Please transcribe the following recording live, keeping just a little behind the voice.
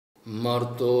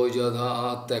Marto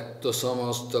yada tekta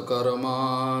samasta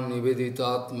karma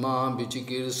niveditatma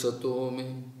vichikirsato me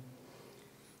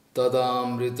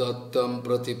tadamritattam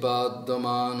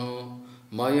pratipaddamano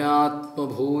mayatma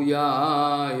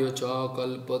bhuyaya cha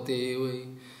kalpate vai.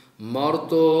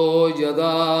 Marto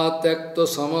yada tekta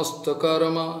samasta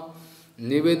karma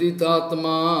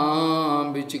niveditatma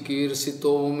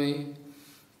vichikirsito me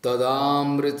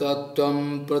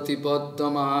tadamritattam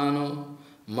pratipaddamano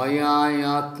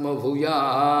Mayayatma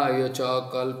bhuyaya cha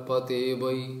kalpate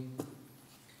vai.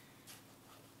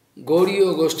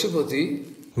 Gauriya Goshtipati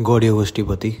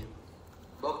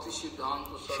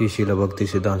Shri Srila Bhakti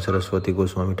Siddhanta Saraswati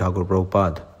Goswami Thakur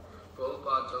Prabhupada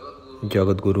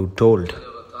Jagat Guru told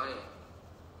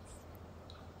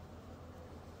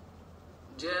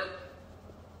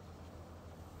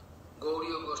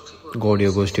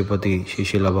Gauriya Goshtipati Shri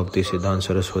Srila Bhakti Siddhanta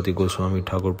Saraswati Goswami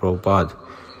Thakur Prabhupada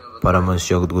Paramahansa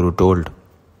Jagat Guru told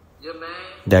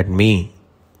that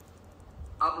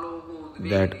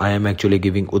that I am actually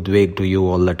giving udveg to you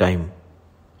all the time,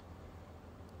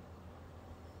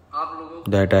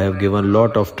 that I have given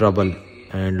lot of trouble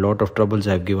and lot of troubles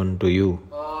I have given to you,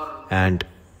 and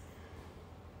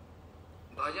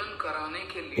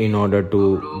in order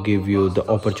to give you the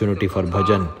opportunity for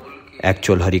bhajan,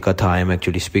 actual Harikatha, I am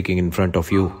actually speaking in front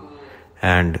of you,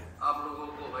 and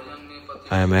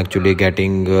I am actually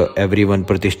getting everyone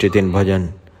pratisthit in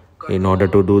bhajan. In order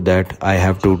to do that, I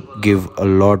have to give a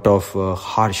lot of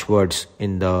harsh words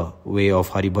in the way of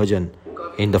Hari Bhajan,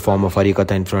 in the form of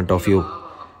Harikatha in front of you.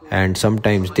 And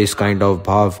sometimes this kind of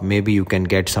bhav maybe you can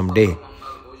get someday.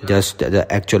 Just the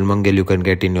actual mangal you can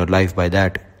get in your life by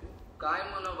that.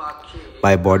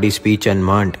 By body, speech and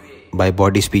mind. By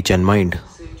body, speech and mind.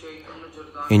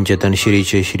 In Chaitanya Shri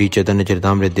Chaitanya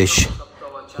Charitamrita,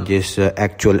 this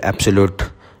actual absolute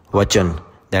vachan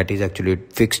that is actually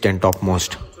fixed and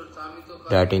topmost,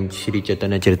 that in Shri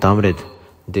Chaitanya Charitamrita,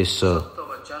 this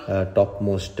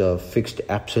topmost fixed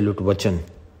absolute vachan,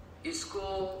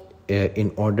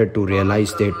 in order to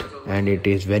realize that, and it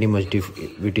is very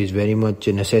much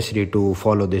necessary to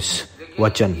follow this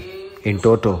vachan in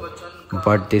toto,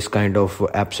 but this kind of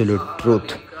absolute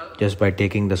truth, just by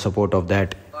taking the support of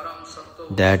that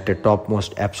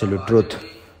topmost absolute truth,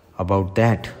 about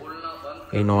that,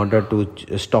 in order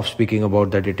to stop speaking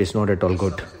about that, it is not at all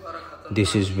good.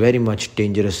 This is very much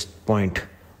dangerous point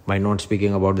by not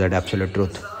speaking about that absolute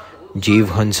truth. Jeev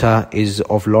Hansa is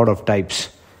of lot of types.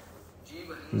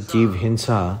 Jeev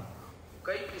Hinsa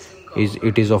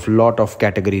is of lot of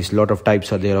categories, lot of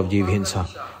types are there of Jeev Hinsa.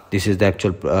 This is the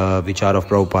actual vichar of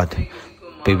Prabhupada.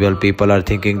 People are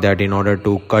thinking that in order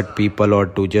to cut people or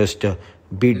to just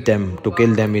beat them, to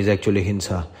kill them is actually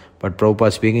Hinsa. But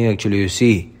Prabhupada speaking, actually you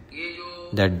see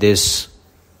that this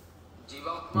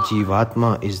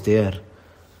Jivatma is there,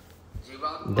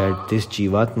 that this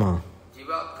Jivatma,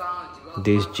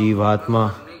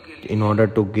 in order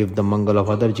to give the mangal of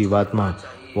other Jivatma,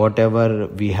 whatever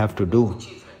we have to do,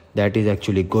 that is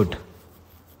actually good.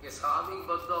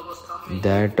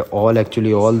 That all the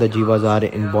Jivas are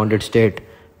in bonded state.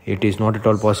 It is not at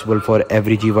all possible for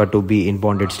every Jiva to be in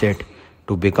bonded state.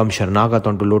 To become Sharnagat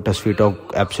onto lotus feet of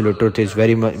absolute truth is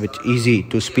very much easy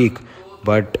to speak,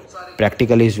 but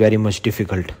practically is very much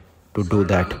difficult to do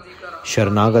that.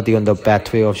 Sharnagati, on the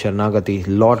pathway of Sharnagati,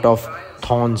 lot of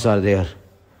thorns are there.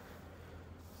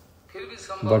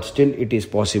 But still it is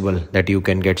possible that you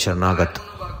can get Sharnagat.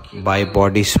 By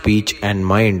body, speech and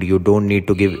mind, you don't need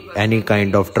to give any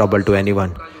kind of trouble to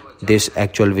anyone. This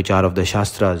actual vichar of the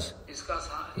Shastras,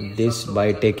 this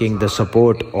by taking the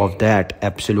support of that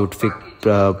absolute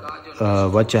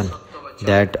vachan,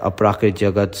 that aprakrit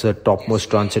jagat's topmost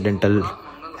transcendental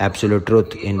absolute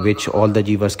truth, in which all the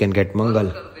jivas can get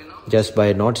mangal, just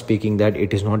by not speaking that,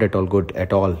 it is not at all good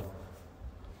at all.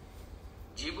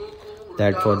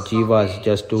 That for jivas,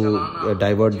 just to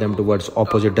divert them towards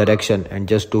opposite direction and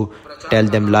just to tell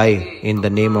them lie in the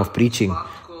name of preaching,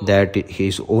 that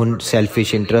his own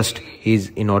selfish interest,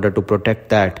 in order to protect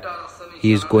that,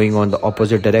 he is going on the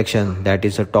opposite direction. That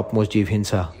is a topmost Jeev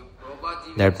Hinsa.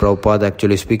 That Prabhupada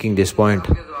actually speaking this point,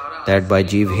 that by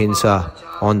Jeev Hinsa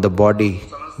on the body,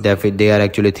 they are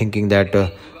actually thinking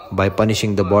that by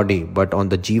punishing the body, but on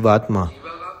the Jivatma,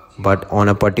 but on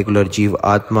a particular Jeev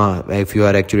Atma, if you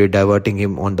are actually diverting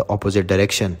him on the opposite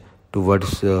direction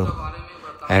towards,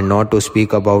 and not to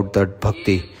speak about that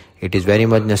bhakti, it is very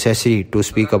much necessary to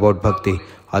speak about bhakti.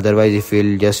 Otherwise, if we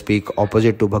will just speak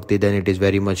opposite to bhakti, then it is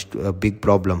very much a big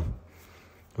problem,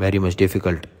 very much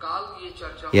difficult.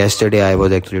 Yesterday I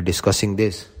was actually discussing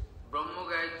this,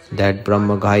 that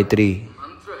Brahma Gayatri,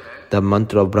 the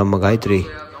mantra of Brahma Gayatri,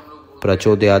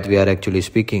 Prachodayat, we are actually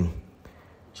speaking,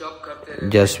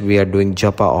 just we are doing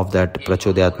japa of that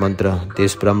prachodayat mantra.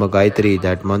 This Brahma Gayatri,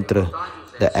 that mantra,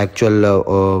 the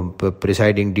actual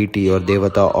presiding deity or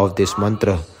devata of this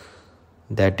mantra,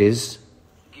 that is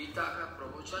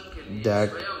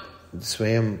that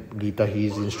Swayam Gita, he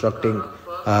is instructing,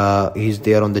 he is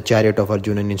there on the chariot of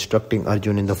Arjuna and instructing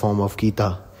Arjuna in the form of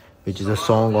Gita, which is a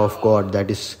song of God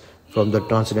that is from the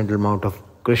transcendental mount of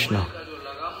Krishna.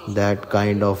 That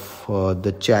kind of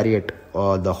the chariot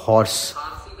or the horse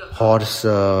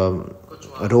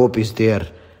rope is there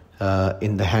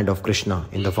in the hand of Krishna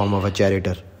in the form of a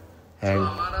charioteer. And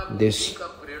this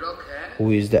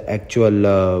who is the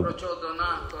actual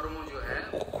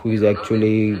who is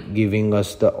actually giving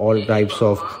us the all types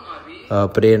of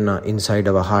prerna inside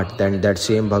our heart, then that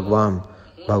same Bhagwan,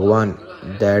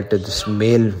 that this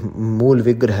male mool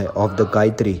vigraha of the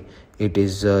Gayatri, it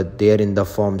is there in the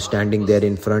form, standing there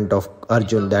in front of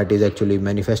Arjun, that is actually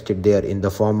manifested there in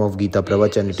the form of Gita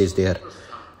Pravachan, it is there.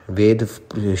 Ved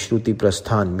Shruti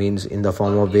Prasthan means in the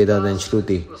form of Veda and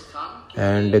Shruti.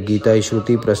 And Gita is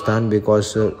Shruti Prasthan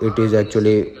because it is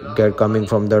actually coming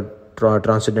from the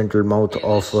transcendental mouth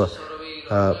of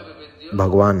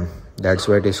Bhagwan. That's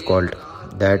why it is called.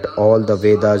 That all the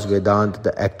Vedas, Vedant,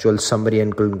 the actual summary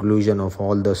and conclusion of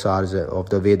all the sars of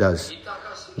the Vedas,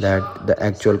 that the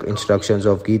actual instructions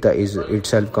of Gita is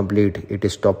itself complete, it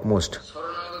is topmost.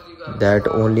 That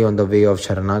only on the way of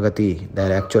Sharanagati,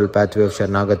 the actual pathway of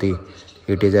Sharanagati,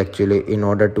 it is actually in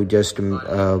order to just to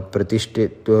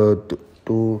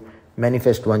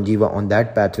manifest one jiva on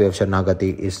that pathway of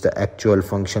Sharanagati is the actual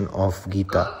function of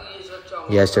Gita.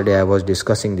 Yesterday I was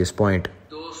discussing this point,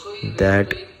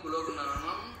 that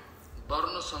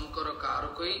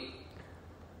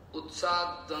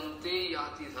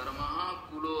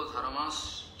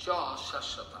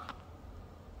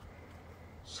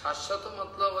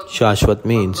Shashvat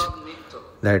means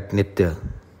that Nitya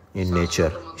in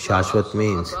nature. Shashvat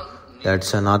means that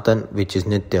Sanatan, which is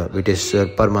Nitya, which is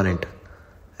permanent.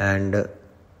 And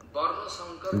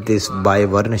this by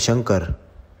Varna Shankar,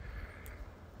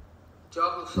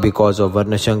 because of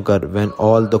Varna Shankar, when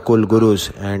all the Kul Gurus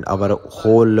and our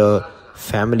whole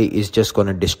family is just going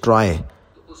to destroy,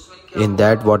 in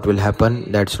that what will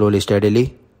happen, that slowly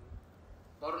steadily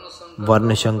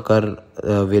Varna Shankar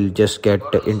will just get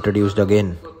introduced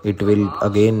again. It will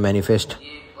again manifest,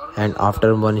 and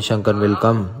after Varna Shankar will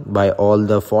come by all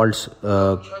the faults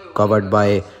covered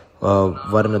by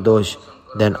Varna Dosh,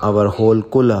 then our whole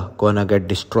Kula gonna get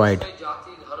destroyed.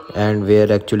 And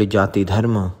where actually Jati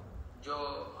Dharma,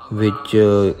 which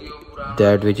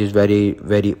is very,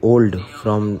 very old,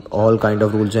 from all kind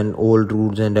of rules and old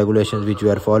rules and regulations which we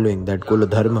are following, that Kula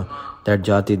Dharma, that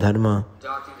Jati Dharma,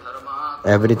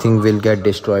 everything will get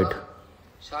destroyed.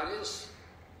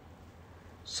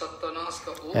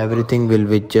 Everything will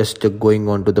be just going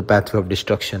on to the pathway of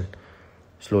destruction,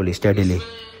 slowly, steadily.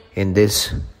 In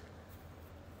this,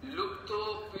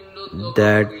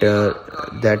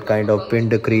 that kind of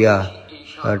Pinda Kriya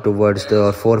towards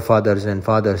the forefathers and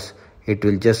fathers, it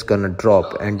will just gonna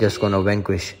drop and just gonna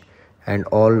vanquish. And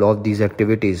all of these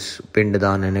activities,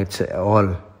 Pindadan and it's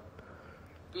all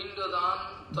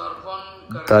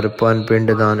Tarpan,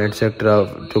 Pindadan,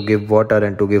 etc., to give water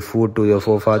and to give food to your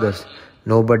forefathers.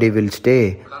 Nobody will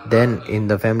stay. Then in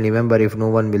the family member, if no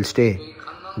one will stay,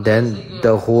 then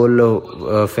the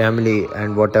whole family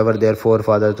and whatever their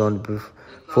forefathers,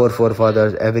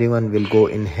 everyone will go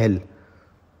in hell.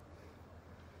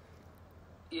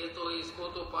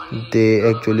 They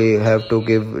actually have to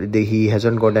give, he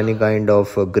hasn't got any kind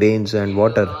of grains and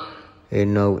water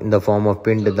in the form of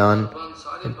Pindadan,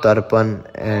 Tarpan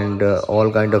and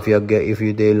all kind of yagya. If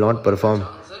they will not perform,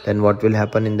 then what will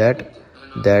happen in that?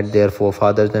 That their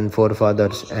forefathers and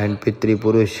forefathers and Pitri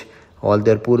Purush, all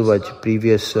their Purvaj,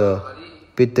 previous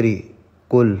Pitri,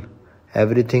 Kul,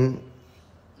 everything,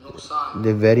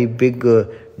 the very big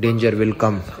danger will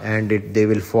come and they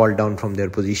will fall down from their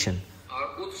position.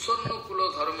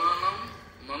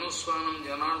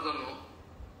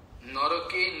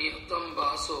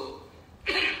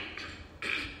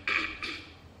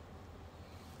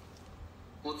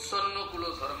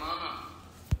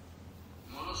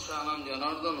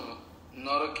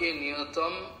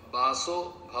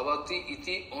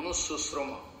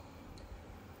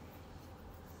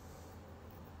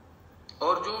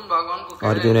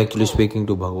 Arjuna actually speaking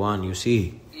to Bhagwan, you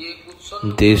see,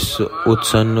 this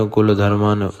Utsanna Kula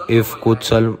Dharmana, if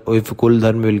Kul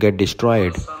Dharma will get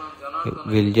destroyed,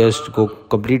 will just go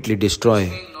completely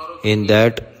destroy. In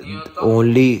that,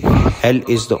 only hell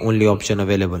is the only option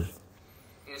available.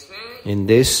 In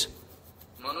this,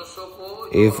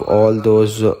 if all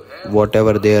those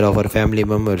whatever they are of our family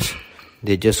members,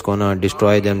 they're just gonna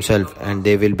destroy themselves and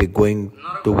they will be going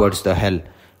towards the hell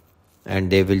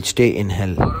and they will stay in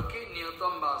hell.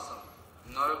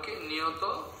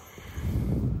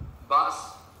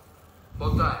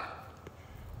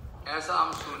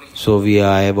 So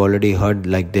I have already heard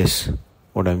like this,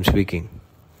 what I am speaking.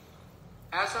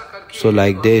 So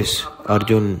like this,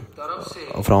 Arjun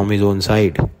from his own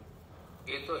side,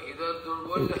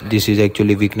 this is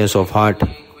actually weakness of heart.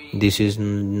 This is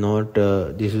not,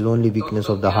 this is only weakness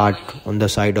of the heart on the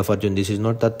side of Arjun. This is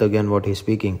not Tattva Gyan what he is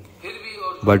speaking.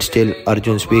 But still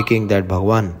Arjun speaking that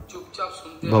Bhagwan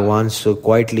so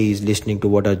quietly is listening to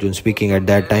what Arjun speaking at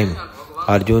that time.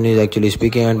 Arjun is actually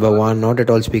speaking and Bhagwan not at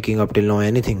all speaking up till now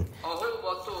anything.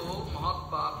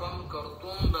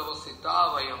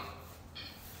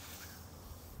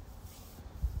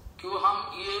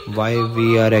 Why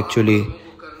we are actually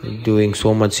doing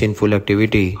so much sinful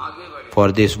activity?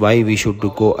 For this, why we should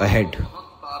go ahead?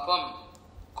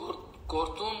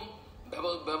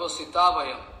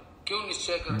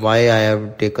 Why I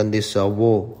have taken this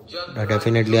vow?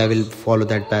 Definitely I will follow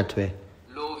that pathway.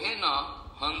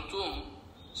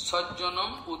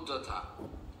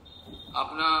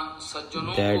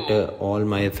 That all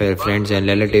my friends and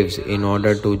relatives, in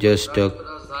order to just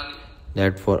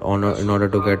that for honor, in order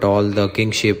to get all the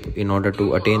kingship, in order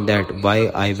to attain that, why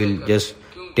I will just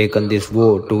taken this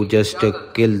vow to just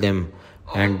kill them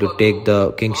and to take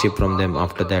the kingship from them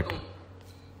after that.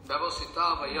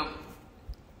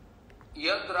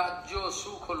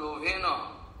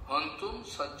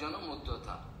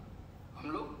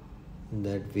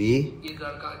 That we,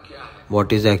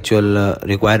 what is the actual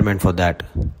requirement for that?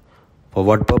 For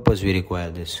what purpose we require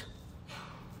this?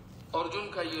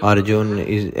 Arjun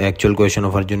is, actual question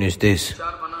of Arjun is this.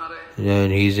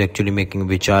 He is actually making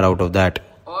vichar out of that.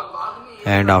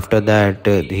 And after that,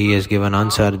 he has given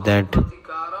answer that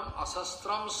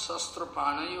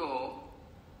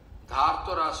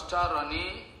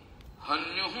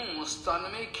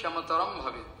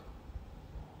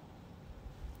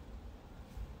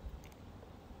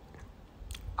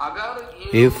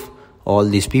if all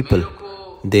these people,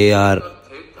 they are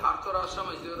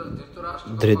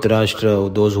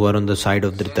Dhritarashtra, those who are on the side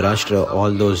of Dhritarashtra,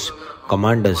 all those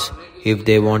commanders, if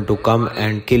they want to come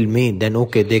and kill me, then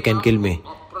okay, they can kill me.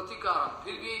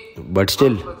 But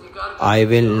still, I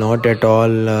will not at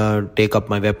all take up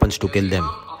my weapons to kill them.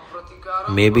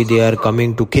 Maybe they are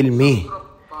coming to kill me,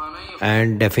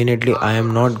 and definitely I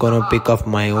am not going to pick up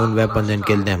my own weapons and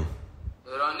kill them.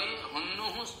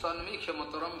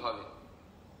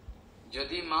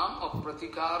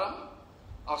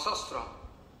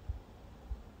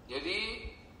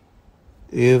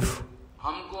 If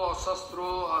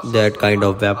that kind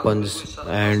of weapons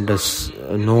and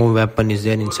no weapon is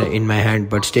there in my hand,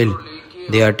 but still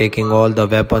they are taking all the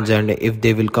weapons, and if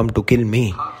they will come to kill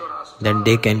me, then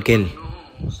they can kill.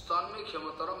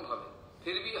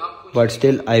 But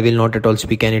still I will not at all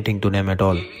speak anything to them at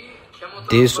all.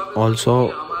 This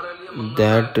also,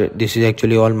 that this is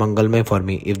actually all Mangalmay for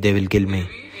me if they will kill me.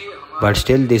 But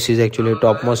still this is actually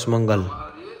topmost Mangal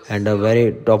and a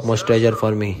very topmost treasure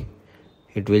for me.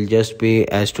 It will just be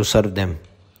as to serve them,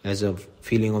 as a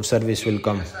feeling of service will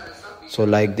come. So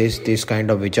like this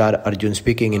kind of vichar Arjun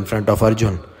speaking in front of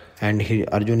Arjun, and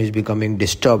Arjun is becoming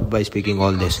disturbed by speaking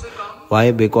all this.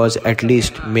 Why? Because at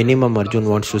least minimum Arjun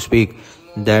wants to speak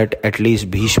that at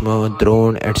least Bhishma,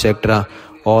 Drona, etc.,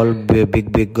 all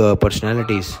big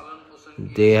personalities,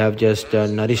 they have just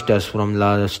nourished us from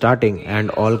starting, and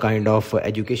all kind of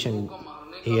education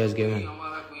he has given.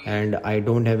 And I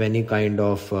don't have any kind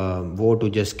of vow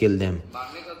to just kill them.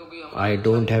 I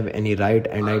don't have any right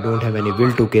and I don't have any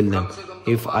will to kill them.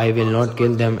 If I will not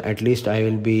kill them, at least I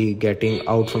will be getting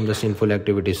out from the sinful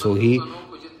activities. So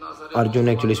Arjun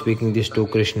actually speaking this to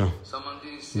Krishna,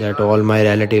 that all my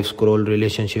relatives, cruel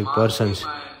relationship persons,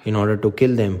 in order to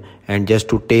kill them and just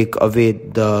to take away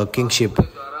the kingship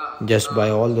just by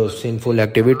all those sinful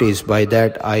activities, by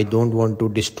that I don't want to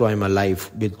destroy my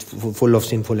life with full of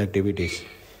sinful activities.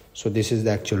 So this is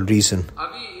the actual reason.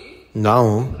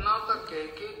 Now,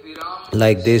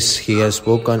 like this, he has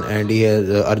spoken, and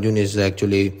Arjun is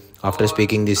actually, after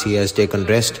speaking this, he has taken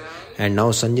rest. And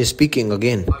now Sanjay is speaking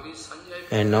again.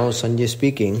 And now Sanjay is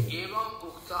speaking.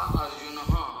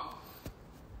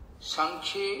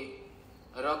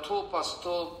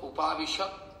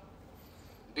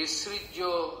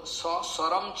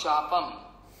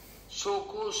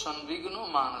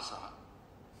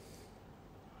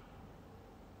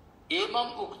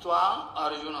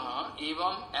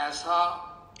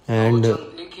 And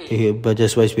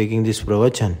just by speaking this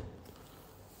provochon,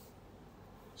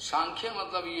 Sankhya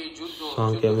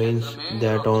means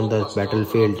that on the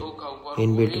battlefield,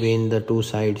 in between the two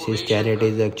sides. His chariot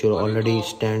is actually already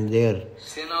stand there,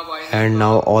 and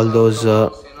now all those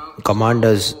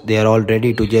commanders, they are all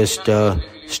ready to just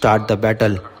start the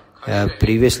battle.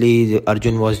 Previously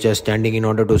Arjun was just standing in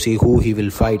order to see who he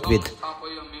will fight with,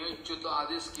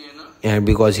 and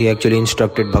because he actually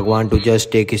instructed Bhagwan to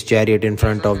just take his chariot in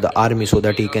front of the army so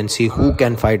that he can see who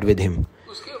can fight with him.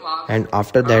 And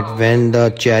after that, when the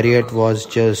chariot was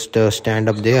just stand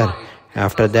up there,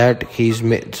 after that he's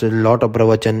made a lot of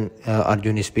provochon.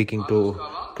 Arjun is speaking to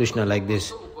Krishna like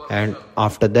this, and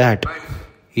after that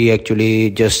he actually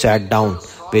just sat down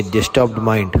with disturbed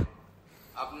mind,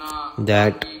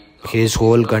 that his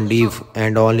whole kandeev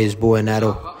and all his bow and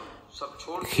arrow,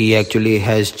 he actually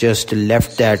has just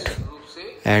left that,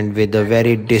 and with a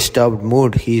very disturbed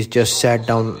mood he's just sat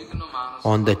down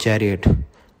on the chariot.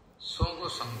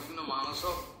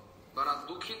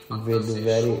 With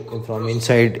very, from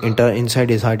inside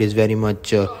his heart is very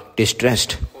much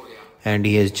distressed, and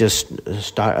he has just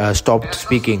stopped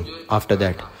speaking after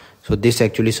that. So this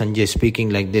actually Sanjay is speaking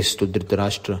like this to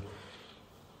Dhritarashtra.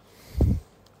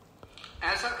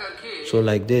 So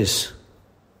like this,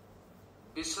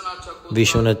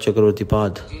 Vishwanath Chakravarti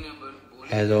Pad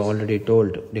has already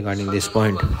told regarding this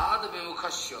point,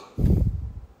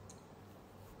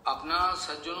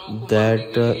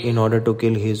 that in order to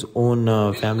kill his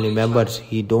own family members,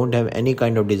 he don't have any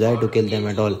kind of desire to kill them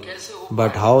at all.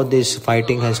 But how this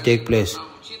fighting has taken place,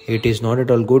 it is not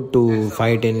at all good to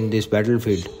fight in this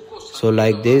battlefield. So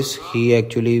like this, he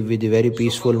actually with a very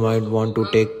peaceful mind want to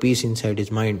take peace inside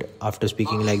his mind after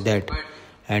speaking like that,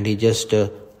 and he just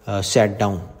sat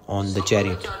down on the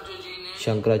chariot.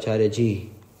 Shankaracharya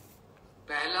ji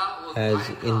has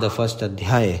in the first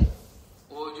adhyaya,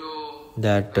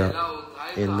 that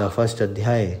in the first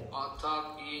adhyaya,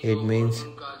 it means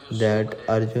that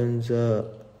Arjun's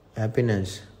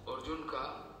happiness,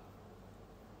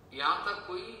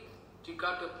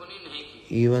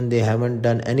 even they haven't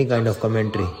done any kind of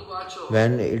commentary.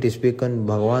 When it is spoken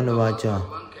Bhagwan Vacha,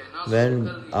 when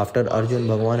after Arjun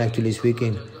Bhagwan actually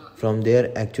speaking, from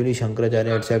there actually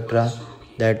Shankaracharya etc.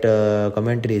 that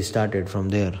commentary is started from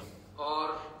there.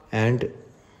 And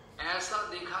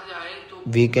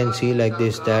we can see like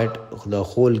this, that the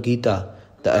whole Gita,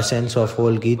 the essence of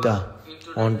whole Gita,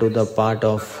 onto the part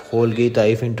of whole Gita,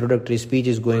 if introductory speech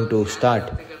is going to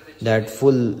start, that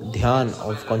full Dhyan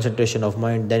of concentration of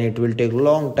mind, then it will take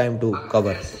long time to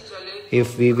cover.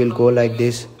 If we will go like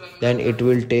this, then it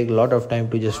will take a lot of time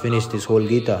to just finish this whole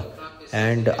Gita.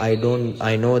 And I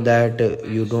know that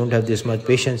you don't have this much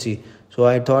patience. So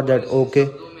I thought that okay,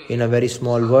 in a very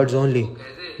small words only,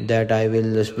 that I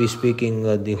will be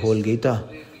speaking the whole Gita,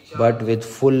 but with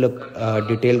full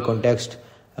detailed context.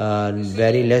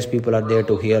 Very less people are there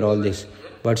to hear all this,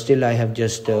 but still I have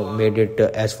just made it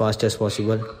as fast as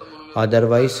possible.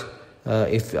 Otherwise,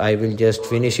 if I will just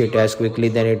finish it as quickly,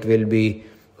 then it will be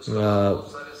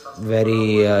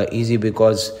very easy,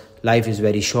 because life is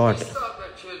very short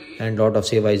and lot of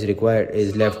seva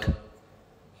is left.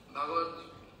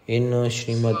 In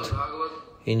Srimad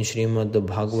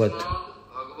Bhagavat,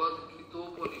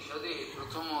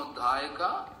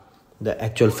 the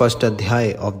actual first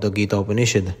adhyaya of the Gita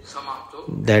Upanishad,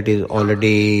 that is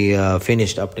already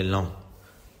finished up till now.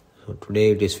 So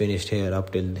today it is finished here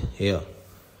up till here.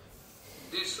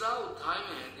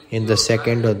 In the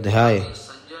second adhyaya,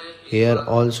 here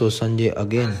also Sanjay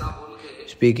again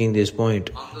speaking this point,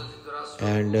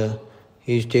 and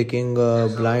he is taking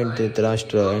blind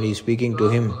Dhritarashtra and he is speaking to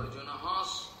him.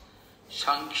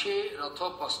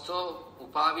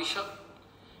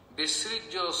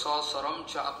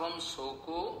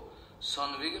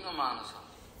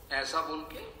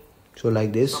 So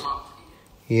like this,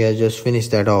 he has just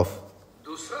finished that off.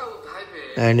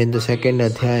 And in the second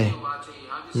adhyaya,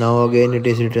 now again it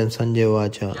is written Sanjay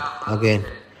Vacha. Again,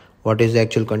 what is the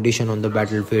actual condition on the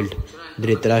battlefield?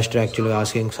 Dhritarashtra actually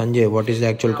asking Sanjay, what is the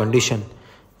actual condition?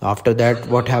 After that,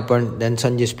 what happened? Then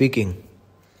Sanjay speaking.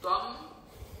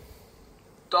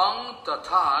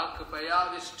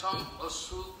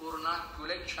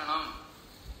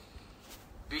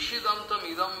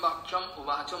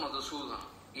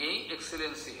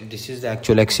 This is the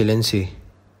actual excellency.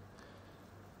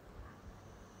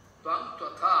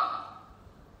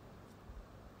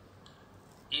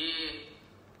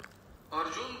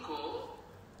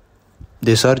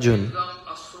 This Arjun,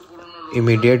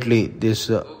 immediately this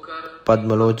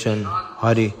Padmalochan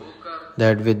Hari,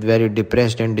 that with very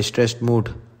depressed and distressed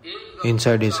mood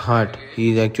inside his heart,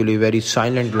 he is actually very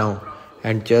silent now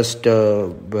and just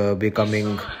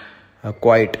becoming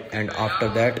quiet. And after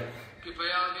that,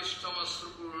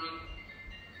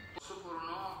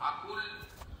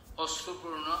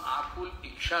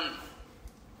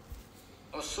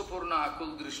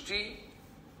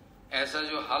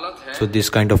 So this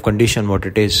kind of condition, what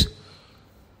it is.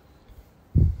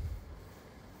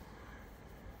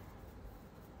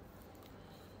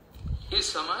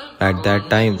 At that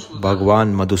time,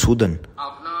 Bhagwan Madhusudan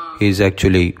is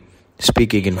actually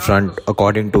speaking in front,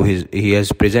 according to he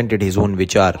has presented his own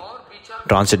vichar,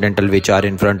 transcendental vichar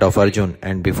in front of Arjun,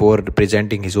 and before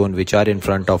presenting his own vichar in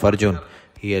front of Arjun,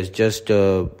 he has just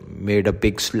made a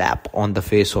big slap on the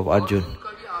face of Arjun.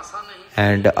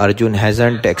 And Arjun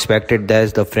hasn't expected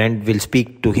that the friend will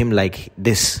speak to him like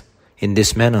this, in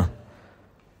this manner.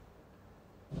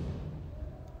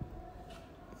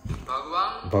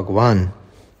 Bhagwan.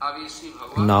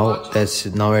 Now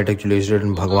it actually is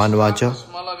written Bhagwan Vacha.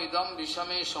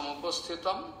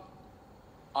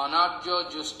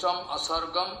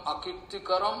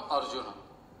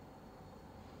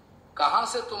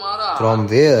 From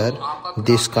where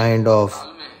this kind of,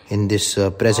 in this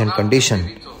present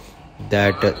condition,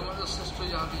 that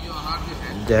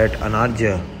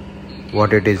anarja,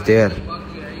 what it is there,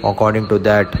 according to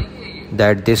that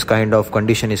this kind of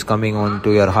condition is coming on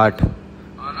to your heart.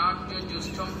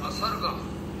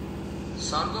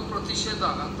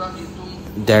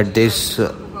 That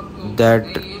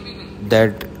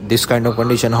this kind of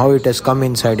condition, how it has come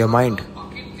inside your mind.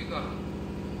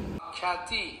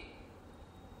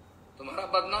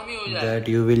 That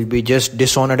you will be just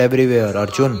dishonored everywhere,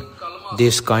 Arjun.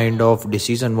 This kind of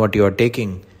decision what you are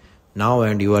taking now,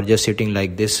 and you are just sitting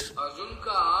like this.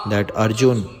 That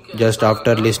Arjun, just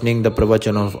after listening the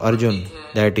provochon of Arjun,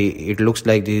 that it looks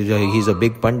like he's a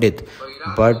big Pandit,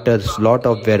 but a lot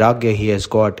of vairagya he has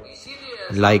got.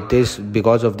 Like this,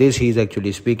 because of this he is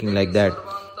actually speaking like that.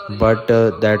 But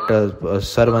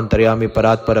Sarvantaryami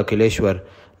Paratpara Kileshwar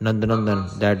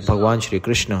Nandanandan, that Bhagwan Shri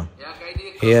Krishna,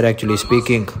 here actually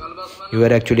speaking, you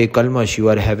are actually kalmash, you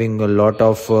are having a lot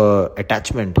of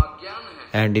attachment,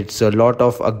 and it's a lot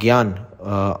of agyan,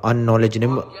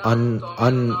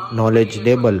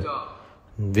 unknowledgeable.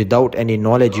 Without any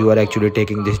knowledge you are actually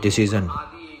taking this decision.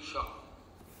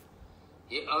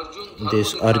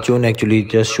 This Arjun actually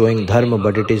just showing dharma,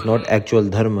 but it is not actual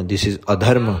dharma. This is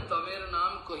adharma.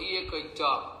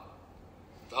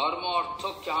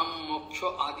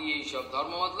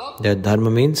 That dharma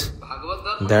means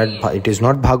that it is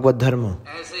not Bhagavad dharma.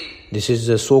 This is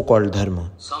the so-called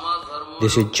dharma.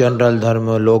 This is general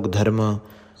dharma, lok dharma.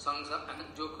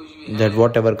 That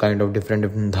whatever kind of different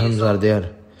dharmas are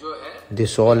there,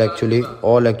 this all actually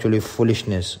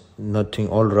foolishness, nothing,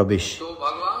 all rubbish.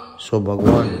 So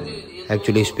Bhagwan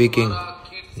actually speaking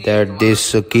that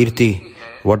this kirti,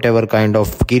 whatever kind of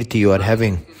kirti you are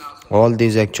having, all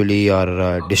these actually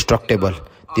are destructible.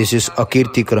 This is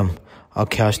akirtikram,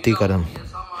 akhyastikaram.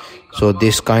 So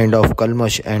this kind of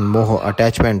kalmash and moho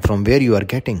attachment, from where you are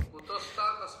getting?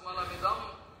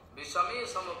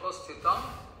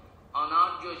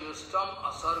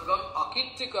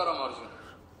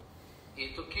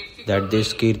 That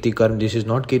this kirtikaram, this is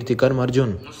not kirtikaram,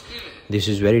 Arjun. This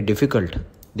is very difficult.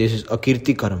 This is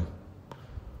akirtikaram,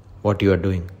 what you are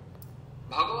doing.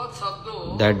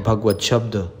 That Bhagavad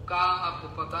Shabda,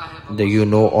 that you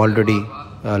know already,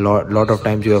 a lot of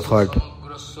times you have heard.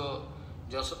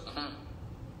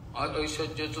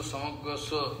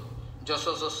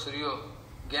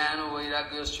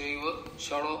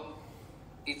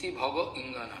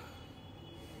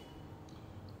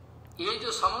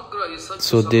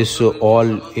 So this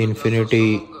all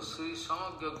infinity,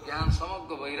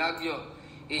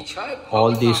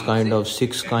 all these kind of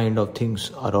 6 kind of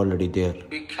things are already there.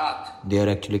 They are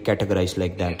actually categorized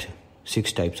like that.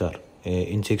 6 types are.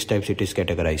 In 6 types it is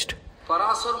categorized.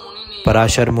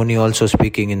 Parashar Muni also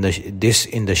speaking in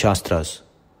the Shastras.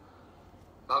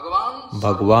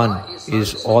 Bhagwan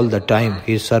is all the time,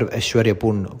 he is Sarv Aishwarya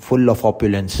Purna, full of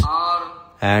opulence.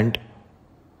 And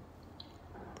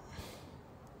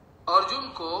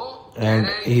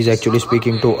he is actually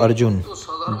speaking to Arjun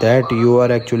that you are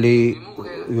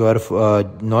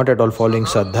not at all following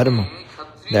Sadharma.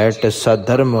 That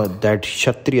Sadharma, that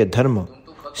Kshatriya Dharma,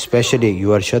 especially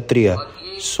you are Kshatriya.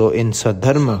 So in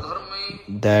Sadharma,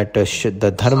 that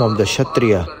the Dharma of the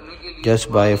Kshatriya,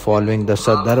 just by following the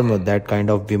Sadharma, that kind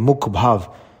of Vimukh Bhav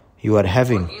you are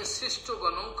having.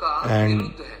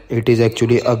 And it is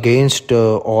actually against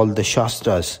all the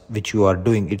Shastras which you are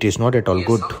doing. It is not at all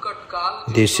good.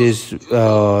 This is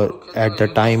at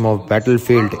the time of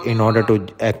battlefield, in order to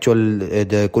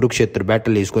the Kurukshetra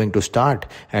battle is going to start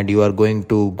and you are going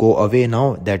to go away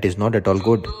now. That is not at all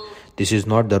good. This is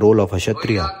not the role of a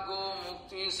Kshatriya.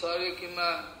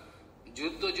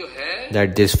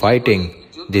 That this fighting,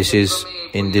 this is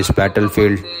in this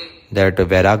battlefield, that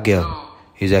Vairagya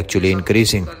is actually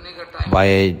increasing.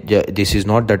 This is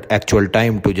not the actual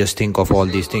time to just think of all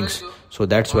these things. So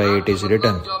that's why it is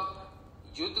written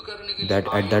that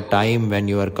at that time when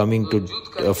you are coming to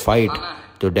fight,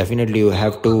 so definitely you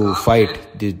have to fight.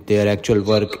 Their actual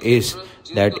work is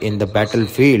that in the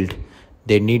battlefield,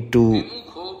 they need to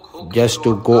just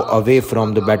to go away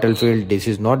from the battlefield. This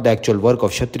is not the actual work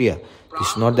of Kshatriya.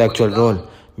 This is not the actual role.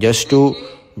 Just to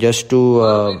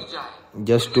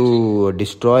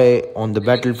destroy on the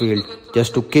battlefield,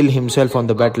 just to kill himself on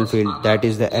the battlefield, that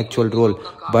is the actual role.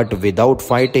 But without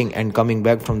fighting and coming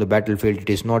back from the battlefield, it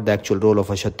is not the actual role of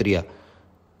a Kshatriya.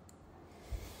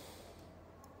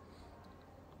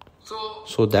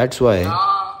 So that's why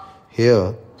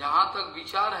here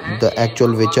the actual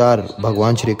vichar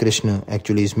Bhagwan Shri Krishna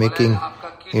actually is making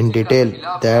in detail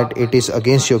that it is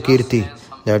against your kirti,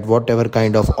 that whatever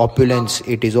kind of opulence,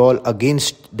 it is all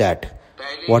against that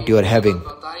what you are having,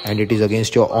 and it is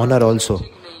against your honor also,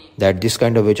 that this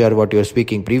kind of vichar what you are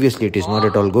speaking previously, it is not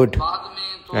at all good.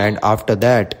 And after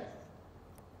that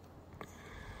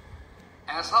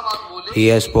he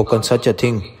has spoken such a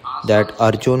thing that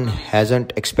Arjun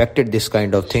hasn't expected this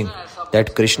kind of thing,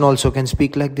 that Krishna also can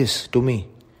speak like this to me.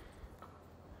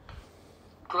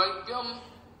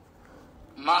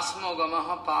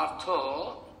 Masmogamaha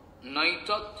partho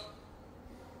naitat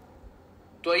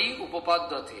tvai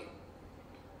upapaddhati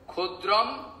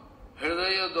khudram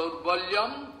hridaya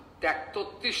daurbalyam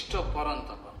tyaktotishta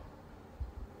parantapam.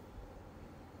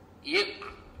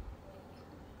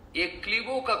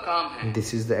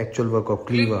 This is the actual work of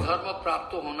Kliva,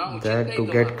 that to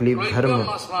get Kliva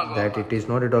Dharma, that it is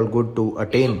not at all good to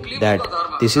attain that.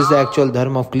 This is the actual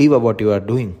Dharma of Kliva what you are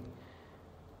doing.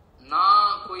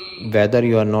 Whether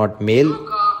you are not male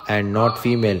and not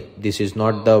female, this is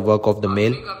not the work of the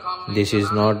male, this is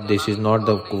not the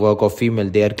work of female.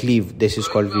 They are cleave, this is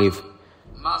called cleave.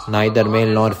 Neither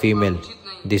male nor female.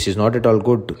 This is not at all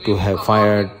good to have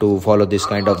fire to follow this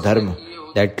kind of dharma.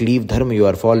 That cleave dharma you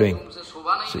are following.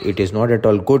 So it is not at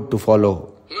all good to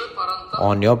follow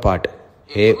on your part.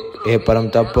 Hey Param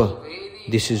Tappa,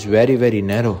 this is very, very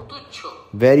narrow,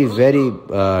 very, very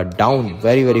down,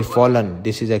 very, very fallen.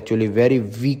 This is actually very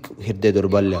weak Hridaya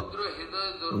Durbalya,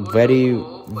 very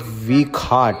weak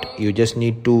heart. You just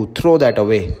need to throw that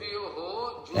away.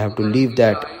 You have to leave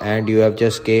that, and you have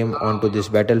just came onto this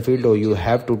battlefield, or you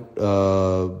have to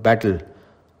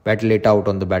battle it out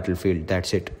on the battlefield.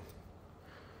 That's it.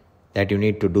 That you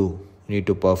need to do. You need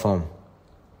to perform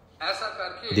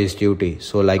this duty.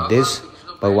 So like this,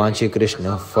 Bhagwan Shri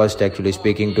Krishna first actually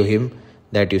speaking to him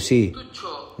that you see,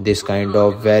 this kind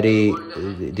of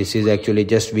this is actually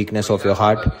just weakness of your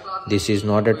heart. This is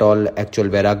not at all actual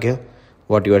vairagya,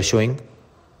 what you are showing.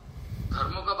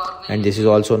 And this is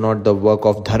also not the work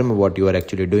of dharma, what you are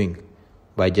actually doing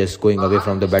by just going away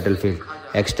from the battlefield.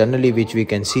 Externally, which we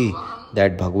can see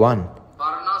that Bhagwan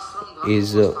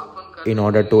is in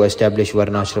order to establish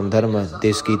Varnashram Dharma,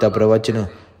 this Gita provochon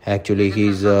actually he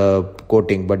is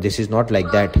quoting, but this is not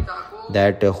like that.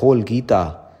 That whole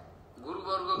Gita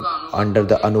under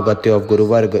the Anugatya of Guru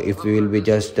Varga, if we will be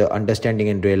just understanding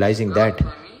and realizing that,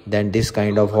 then this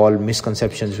kind of all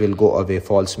misconceptions will go away,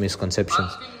 false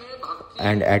misconceptions.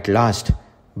 And at last,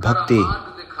 Bhakti,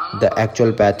 the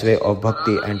actual pathway of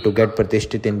Bhakti, and to get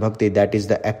Pratishthit in Bhakti, that is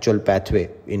the actual pathway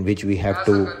in which we have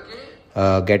to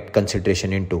get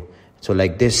concentration into. So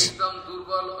like this,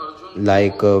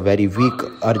 like a very weak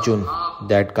Arjun,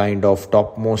 that kind of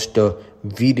topmost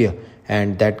virya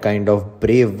and that kind of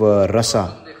brave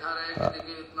rasa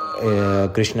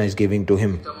Krishna is giving to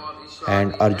him.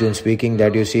 And Arjun speaking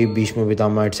that you see Bhishma,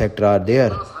 Pitama, etc. are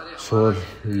there. So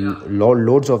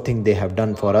loads of things they have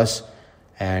done for us,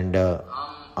 and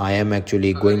I am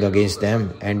actually going against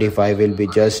them. And if I will be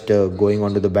just going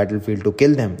onto the battlefield to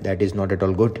kill them, that is not at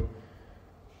all good.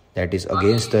 That is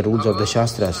against the rules of the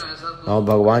Shastras. Now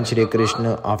Bhagwan Shri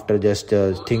Krishna, after just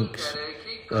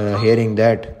hearing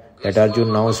that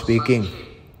Arjun now speaking,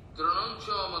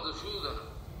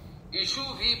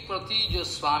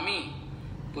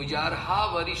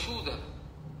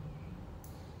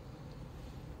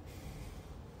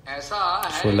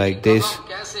 so like this,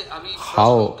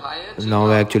 how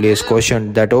now actually is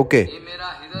questioned that okay,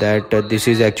 that this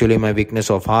is actually my weakness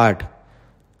of heart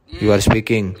you are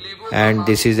speaking, and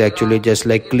this is actually just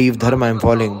like cleave dharma I am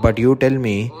following, but you tell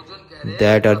me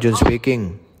that Arjun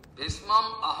speaking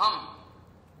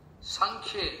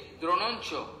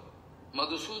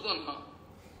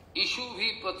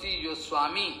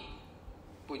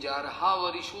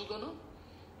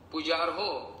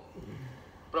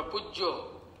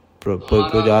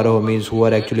Pujaro means who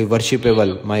are actually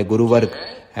worshipable, my Guru Varg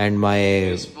and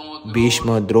my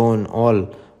Bhishma, Drona,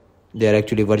 all, they are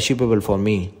actually worshipable for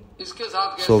me.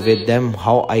 So with them,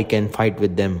 how I can fight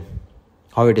with them?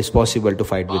 How it is possible to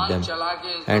fight with them?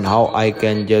 And how I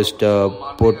can just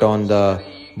put on the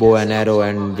bow and arrow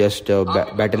and just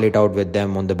battle it out with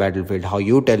them on the battlefield? How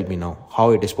you tell me now?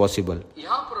 How it is possible?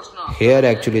 Here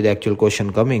actually the actual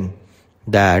question coming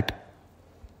that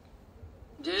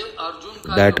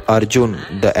Arjun,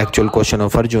 the actual question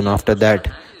of Arjun, after that,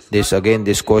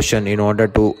 this question, in order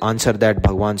to answer that,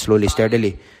 Bhagavan slowly,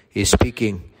 steadily is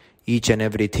speaking each and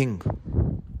everything.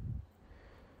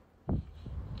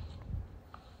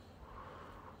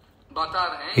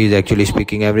 He is actually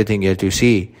speaking everything. Yet you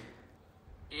see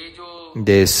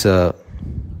this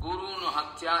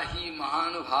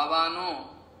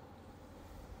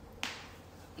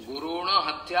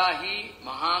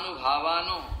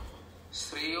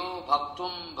Shreyo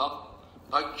bhaktum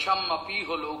bhaksham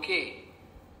apiho loke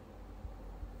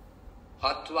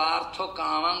hatvartho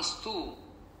kamanstu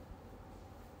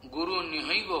guru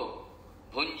nihaigo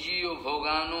bhunjiyo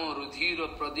bhogano rudhira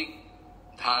pradik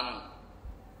dhanu.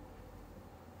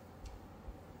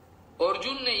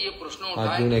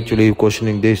 Arjun actually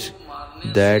questioning this,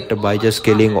 that by just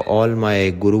killing all my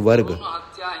Guru Varga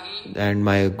and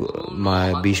my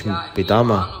Bhishma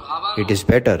Pitama, it is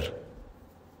better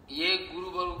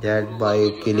that by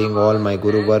killing all my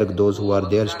Guru Varg, those who are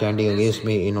there standing against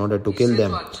me, in order to kill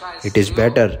them, it is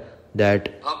better that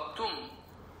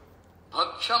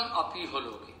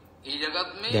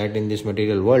in this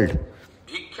material world,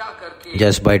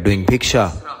 just by doing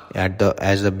bhiksha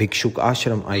as a bhikshuk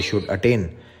ashram I should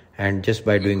attain, and just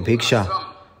by doing bhiksha,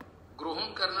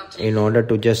 in order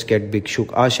to just get bhikshuk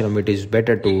ashram, it is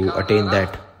better to attain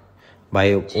that.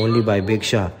 Only by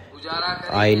bhiksha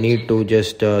I need to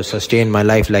just sustain my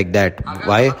life like that.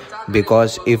 Why?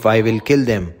 Because if I will kill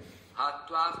them,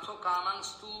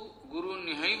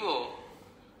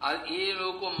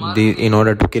 in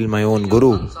order to kill my own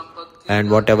Guru,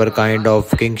 and whatever kind of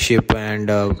kingship and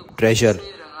treasure,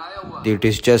 it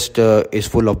is just is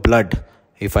full of blood.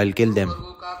 If I'll kill them,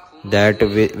 that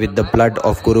with the blood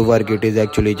of Guru Varg, it is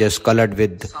actually just colored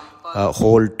with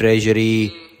whole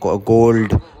treasury,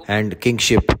 gold and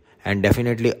kingship. And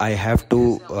definitely I have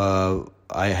to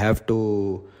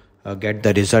get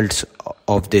the results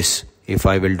of this if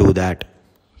I will do that.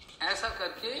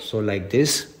 So like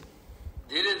this,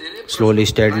 slowly,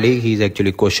 steadily, he is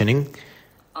actually questioning,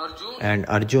 and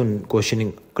Arjun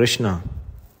questioning Krishna.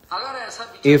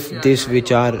 If this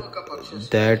vichar,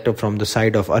 that from the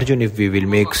side of Arjun, if we will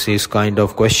make this kind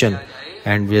of question,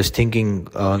 and we are thinking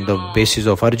on the basis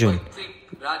of Arjun,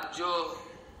 that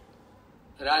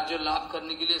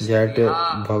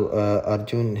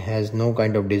Arjun has no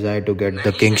kind of desire to get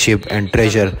the kingship and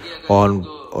treasure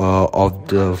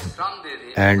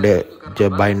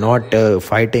by not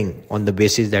fighting on the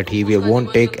basis that he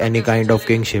won't take any kind of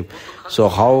kingship. So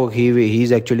how he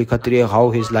is actually Kshatriya, how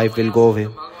his life will go away,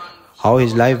 how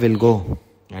his life will go.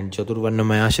 And Chaturvarna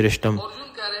Maya Shrishtam.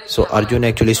 So Arjun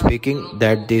actually speaking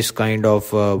that this kind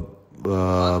of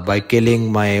by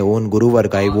killing my own Guru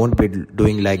Varga, I won't be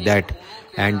doing like that.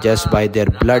 And just by their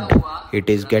blood, it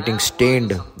is getting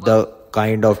stained, the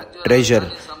kind of treasure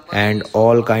and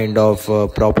all kind of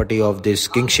property of this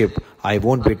kingship. I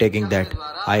won't be taking that.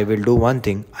 I will do one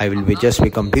thing. I will be just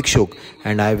become bhikshuk,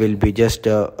 and I will be just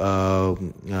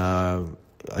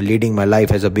leading my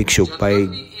life as a bhikshuk by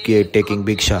taking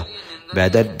bhiksha.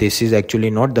 Whether this is actually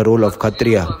not the role of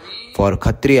Kshatriya. For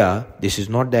Kshatriya, this is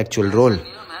not the actual role.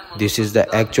 This is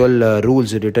the actual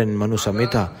rules written in Manu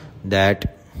Samhita, that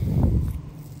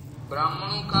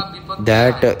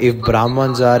if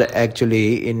Brahmans are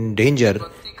actually in danger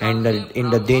and in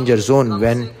the danger zone,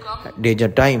 when danger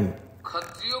time,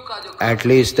 at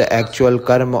least the actual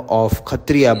karma of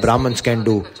Kshatriya Brahmans can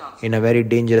do in a very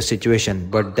dangerous situation.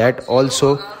 But that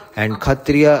also, and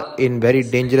Kshatriya in very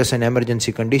dangerous and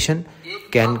emergency condition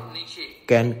can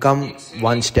come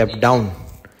one step down,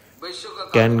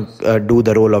 can do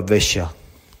the role of Vaishya.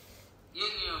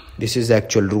 This is the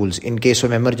actual rules in case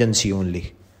of emergency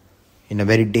only. In a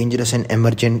very dangerous and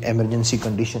emergency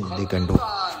condition they can do.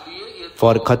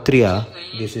 For Kshatriya,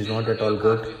 this is not at all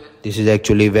good. This is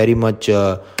actually very much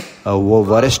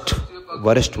worst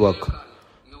work.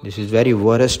 This is very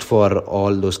worst for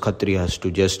all those Kshatriyas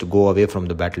to just go away from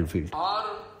the battlefield.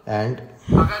 And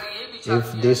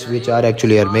if this which are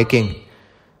actually are making,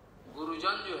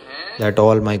 that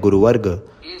all my Guru Varga,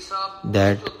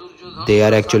 that they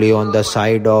are actually on the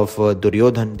side of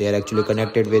Duryodhan, they are actually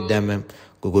connected with them,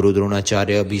 Guru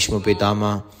Dronacharya, Bhishma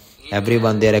Pitama,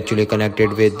 everyone, they are actually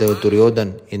connected with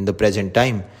Duryodhan in the present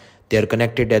time. They are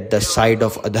connected at the side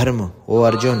of Adharma. O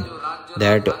Arjun,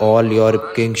 that all your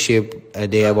kingship,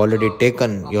 they have already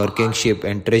taken your kingship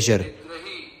and treasure.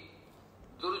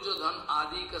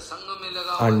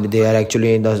 and they are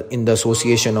actually in the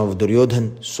association of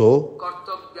Duryodhan. So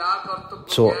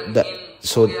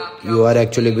you are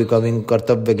actually becoming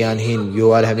kartavya gyanhin.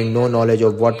 You are having no knowledge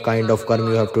of what kind of karma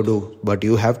you have to do, but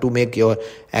you have to make your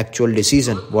actual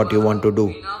decision what you want to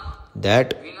do.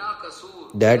 That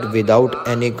without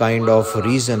any kind of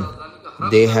reason,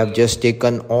 they have just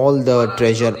taken all the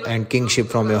treasure and kingship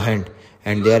from your hand,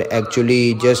 and they are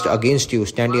actually just against you,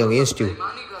 standing against you,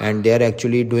 and they are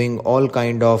actually doing all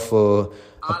kind of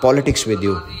politics with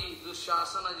you.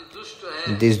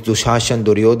 This Dushashan,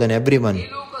 Duryodhan, everyone,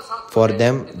 for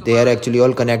them they are actually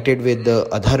all connected with the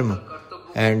adharma,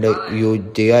 and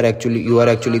you are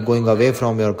actually going away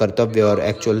from your kartavya or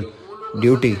actual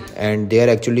duty, and they are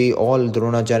actually all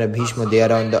Dronacharya, Bhishma, they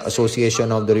are on the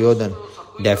association of Duryodhan.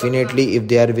 Definitely, if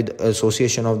they are with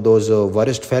association of those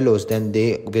worst fellows, then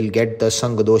they will get the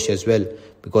Sangha dosh as well,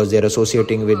 because they are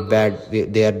associating with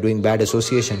they are doing bad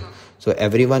association. So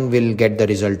everyone will get the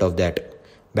result of that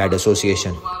bad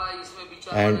association.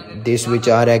 And this which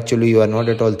are actually you are not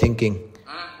at all thinking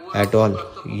at all.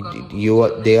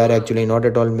 They are actually not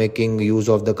at all making use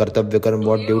of the kartavya karma,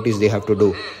 what duties they have to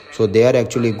do. So they are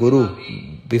actually guru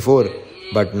before,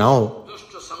 but now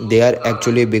they are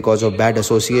actually, because of bad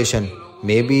association,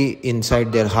 maybe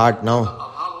inside their heart now,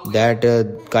 that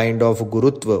kind of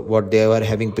gurutva what they were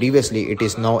having previously, it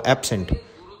is now absent.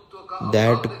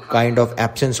 That kind of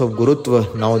absence of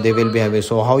gurutva now they will be having.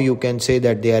 So how you can say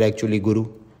that they are actually guru?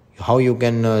 How you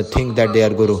can think that they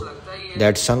are guru?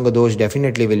 That sangha dosh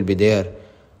definitely will be there,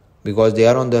 because they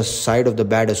are on the side of the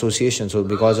bad association. So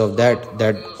because of that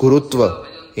gurutva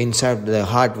inside the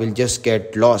heart will just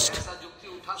get lost.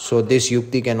 So this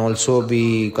yukti can also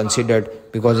be considered,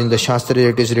 because in the Shastra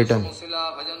it is written,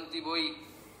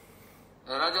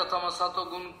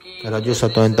 Rajo,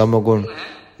 Sato and Tamagun,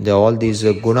 all these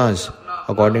gunas,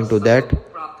 according to that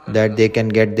they can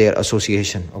get their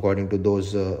association according to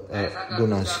those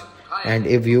gunas. And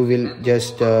if you will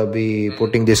just be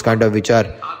putting this kind of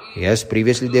vichar, yes,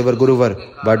 previously they were guruvar,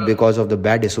 but because of the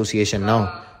bad association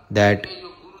now, that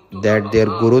their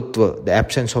gurutva, the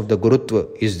absence of the gurutva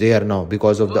is there now,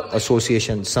 because of the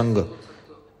association sangha,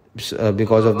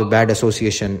 because of the bad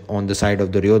association on the side of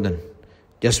Duryodhan,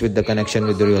 just with the connection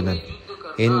with Duryodhan.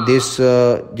 In this,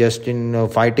 just in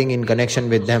fighting in connection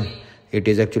with them, it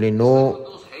is actually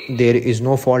there is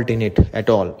no fault in it at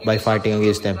all by fighting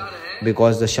against them,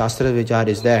 because the Shastra vichar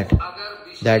is that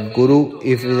Guru,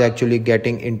 if he is actually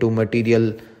getting into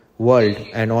material world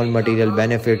and all material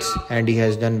benefits, and he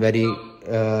has done very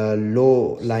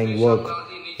low-lying work,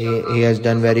 he has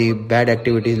done very bad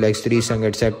activities like Sri Sang,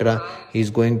 etc. He is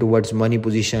going towards money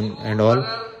position and all,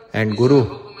 and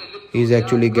Guru is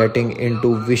actually getting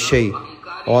into Vishay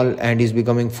all, and he is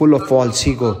becoming full of false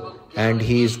ego, and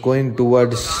he is going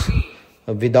towards,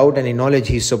 without any knowledge,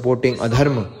 he is supporting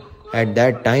adharma. At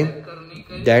that time,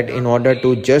 that in order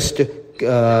to just leave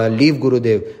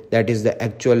Gurudev, that is the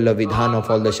actual vidhan of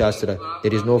all the Shastra.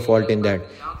 There is no fault in that.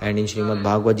 And in Srimad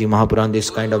Bhagavatamrita Mahapuran, this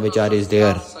kind of vichar is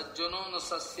there.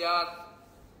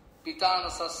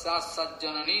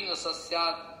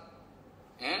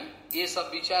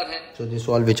 So this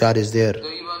all vichar is there.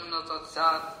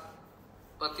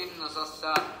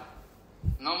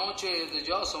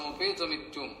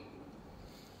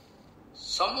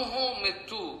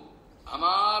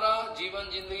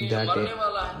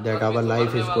 That our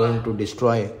life is going to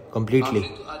destroy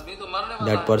completely.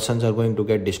 That persons are going to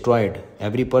get destroyed.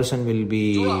 Every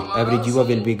jiva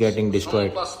will be getting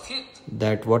destroyed.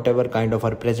 That whatever kind of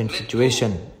our present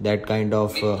situation, that kind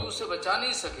of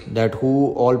that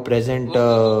who all present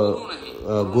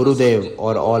Gurudev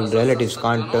or all relatives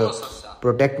can't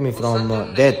protect me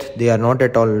from death. They are not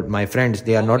at all my friends.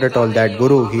 They are not at all that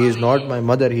Guru. He is not my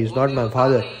mother. He is not my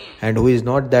father. And who is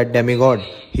not that demigod.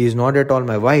 He is not at all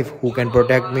my wife who can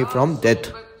protect me from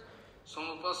death.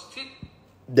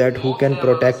 That who can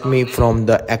protect me from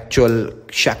the actual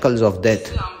shackles of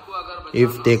death.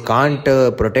 If they can't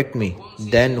protect me,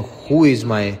 then who is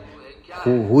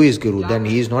Guru? Then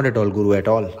he is not at all Guru at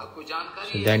all.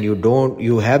 So then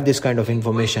you have this kind of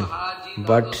information.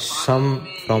 But some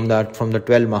from the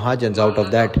 12 Mahajans, out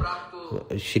of that,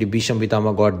 Shri Bhisham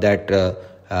Pitama got that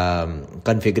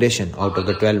configuration out of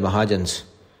the 12 Mahajans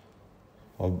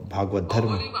of Bhagavad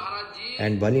Dharma.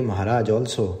 And Bali Maharaj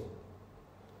also.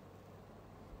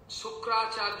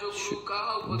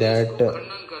 That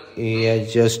he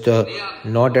is just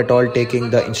not at all taking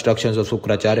the instructions of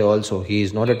Shukracharya also. He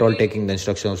is not at all taking the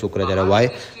instructions of Shukracharya.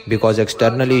 Why? Because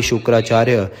externally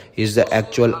Shukracharya is the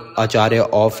actual Acharya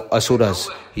of Asuras.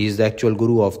 He is the actual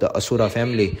Guru of the Asura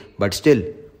family. But still,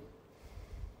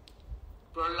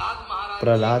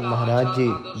 Prahlad Maharaj ji,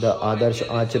 the Adarsh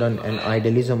Acharan and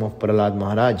idealism of Prahlad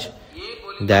Maharaj,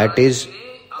 that is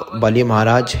Bali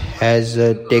Maharaj has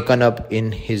taken up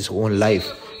in his own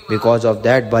life. Because of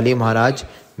that, Bali Maharaj,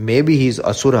 maybe he is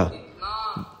Asura,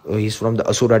 he is from the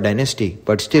Asura dynasty,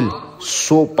 but still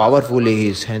so powerful he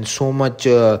is and so much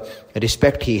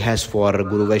respect he has for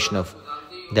Guru Vaishnav.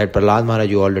 That Prahlad Maharaj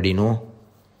you already know.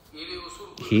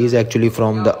 He is actually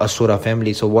from the Asura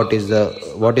family. So what is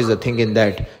the thing in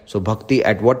that? So bhakti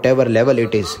at whatever level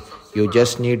it is, you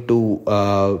just need to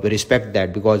respect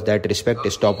that, because that respect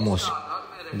is topmost.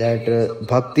 That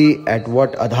bhakti at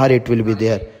what adhar it will be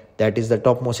there, that is the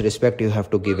topmost respect you have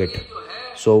to give it.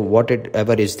 So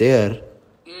whatever is there,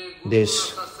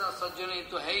 this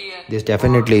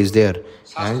definitely is there.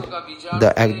 And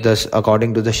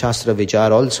according to the Shastra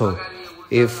Vichar also,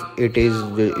 if it is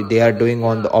they are doing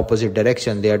on the opposite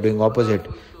direction, they are doing opposite,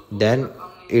 then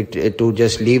it to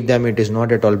just leave them, it is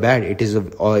not at all bad. It is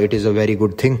a very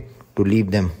good thing to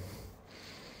leave them.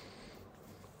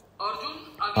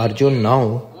 Arjun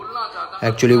now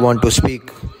actually want to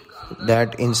speak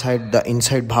that inside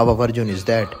bhav of Arjun is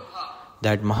that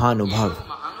Mahanubhav,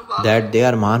 that they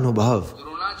are Mahanubhav,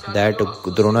 that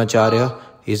Dronacharya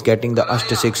is getting the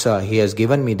Ashta Siksha. He has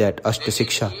given me that Ashta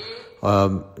Siksha,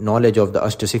 knowledge of the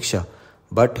Ashta Siksha.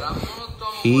 But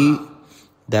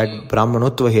that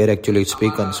Brahmanutva here actually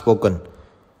spoken.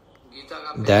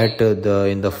 That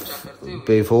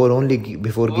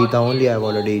before Gita only I have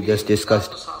already just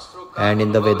discussed. And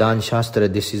in the Vedanta Shastra,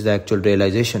 this is the actual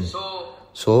realization.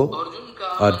 So,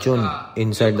 Arjun,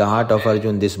 inside the heart of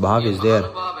Arjun, this bhav is there,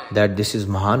 that this is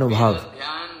Mahanubhav,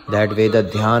 that Veda,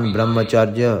 Dhyan,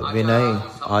 Brahmacharya, Vinay,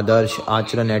 Adarsh,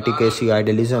 Acharan, Etiquette,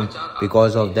 idealism.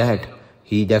 Because of that,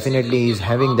 he definitely is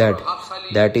having that.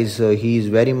 That is, he is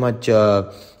very much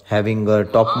having a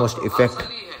topmost effect.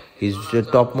 His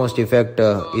topmost effect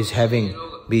is having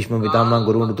Bhishma, Pitama,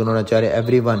 Guru, Dronacharya,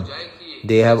 everyone.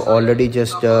 They have already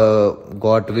just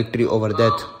got victory over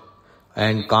death.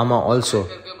 And Kama also.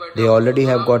 They already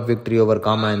have got victory over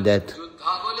Kama and death.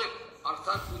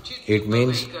 It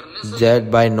means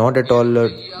that by not at all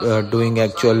doing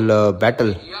actual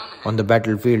battle on the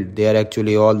battlefield, they are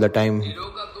actually all the time,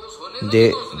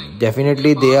 they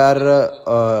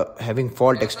are having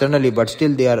fault externally, but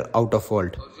still they are out of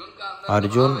fault.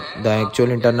 Arjun, the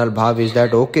actual internal bhav is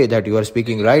that okay, that you are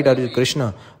speaking right, Arjun,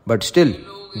 Krishna, but still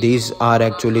these are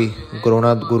actually Guru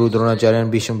Dronacharya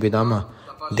and Bhishma Pitama.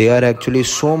 They are actually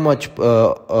so much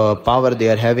power they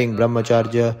are having,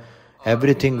 Brahmacharya,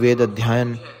 everything, Veda,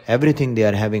 Dhyan, everything they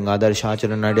are having, Adarsh,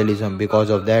 Acharan, idealism. Because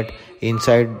of that,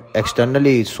 inside,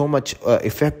 externally, so much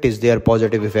effect is there,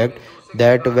 positive effect,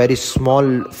 that very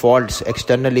small faults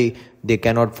externally, they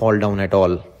cannot fall down at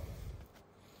all.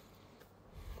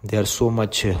 There so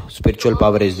much spiritual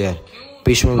power is there.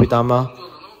 Bhishma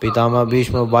Pitama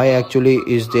Bhishma, why actually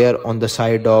is there on the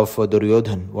side of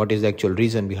Duryodhan? What is the actual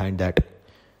reason behind that?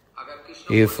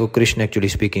 If Krishna actually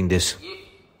speaking this,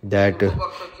 that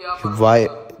why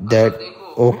that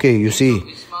okay, you see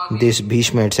this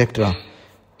Bhishma etc.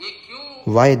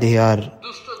 Why they are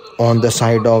on the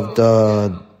side of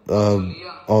the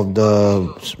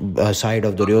side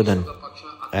of Duryodhan,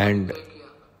 and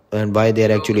why they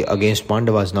are actually against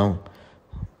Pandavas now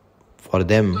for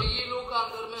them.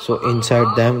 So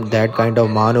inside them, that kind of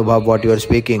Mahanubhav what you are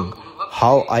speaking,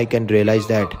 how I can realize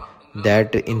that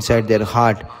inside their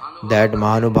heart that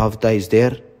Mahanubhavta is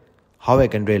there? How I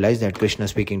can realize that? Krishna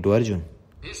speaking to Arjun.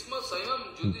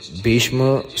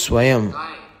 Bhishma Swayam,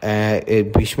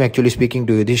 Bhishma actually speaking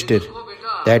to Yudhishthir,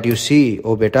 that you see,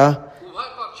 oh beta,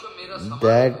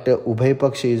 that Ubhay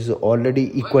Paksha is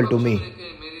already equal to me.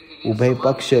 Ubhay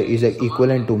Paksha is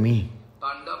equivalent to me.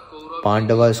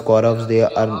 Pandavas, Kauravas, they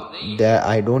are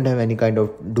I don't have any kind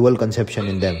of dual conception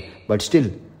in them. But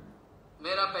still,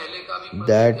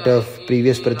 that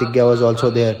previous Pratigya was also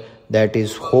there. That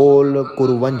is whole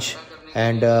Kuruvansh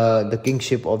and the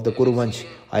kingship of the Kuruvansh.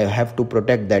 I have to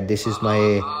protect that. This is my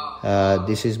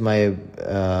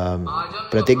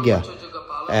Pratigya.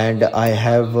 And I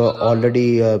have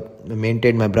already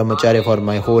maintained my Brahmacharya for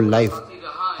my whole life.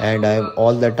 And I have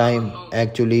all the time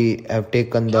actually have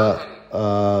taken the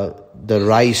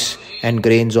rice and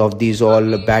grains of these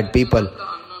all bad people.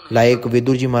 Like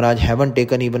Vidurji Maharaj haven't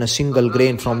taken even a single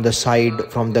grain from the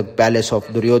palace of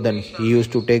Duryodhan. He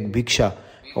used to take bhiksha.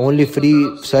 Only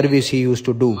free service he used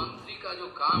to do.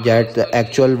 Yet the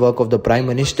actual work of the Prime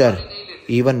Minister,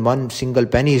 even one single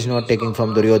penny is not taking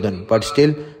from Duryodhan. But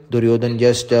still, Duryodhan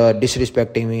just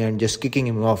disrespecting him and just kicking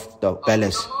him off the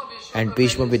palace. And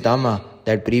Bhishma Pitama,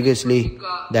 that previously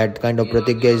that kind of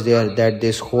pratigya is there, that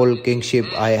this whole kingship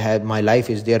I have, my life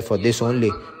is there for this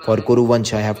only, for Kuru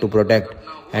Vansh I have to protect.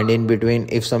 And in between,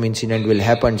 if some incident will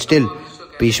happen, still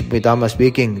Bhishma Pitama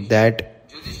speaking that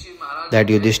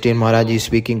Yudhishthira Maharaj is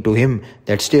speaking to him,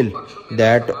 that still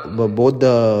that both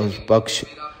the Paksh,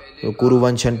 Kuru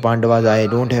Vansh and Pandavas, I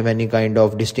don't have any kind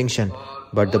of distinction.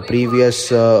 But the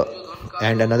previous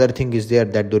and another thing is there,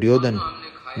 that Duryodhan,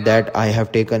 that I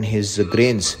have taken his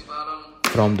grains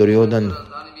from Duryodhan,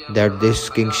 that this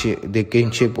kingship, the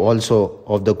kingship also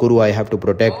of the Kuru I have to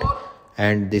protect.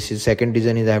 And this is second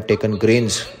reason is I have taken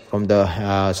grains from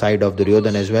the side of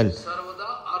Duryodhan as well.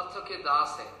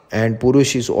 And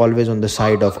Purush is always on the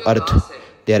side of earth.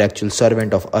 They are actual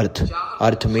servant of earth.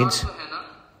 Earth means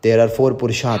there are 4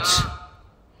 Purushats.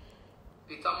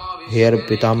 Here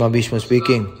Pitama Bhishma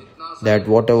speaking that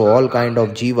whatever all kind of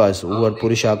jivas who are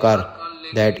Purushakar,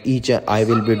 that each I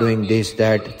will be doing this,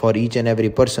 that for each and every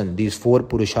person, these 4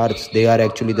 Purusharths, they are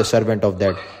actually the servant of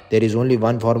that. There is only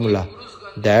one formula,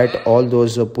 that all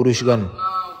those Purushgan,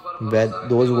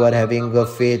 those who are having a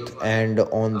faith and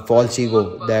on false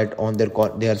ego, that on their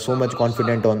they are so much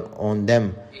confident on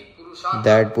them,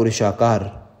 that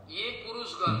Purushakar,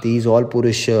 these all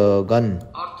Purushgan,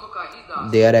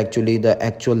 they are actually the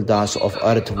actual das of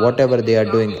earth. Whatever they are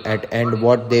doing at end,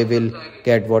 what they will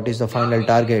get, what is the final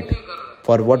target,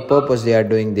 for what purpose they are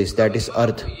doing this, that is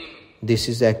earth. This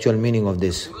is the actual meaning of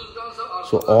this.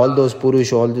 So all those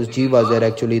Purush, all those Jivas, they are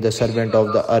actually the servant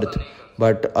of the earth.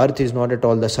 But earth is not at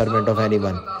all the servant of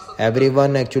anyone.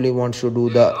 Everyone actually wants to do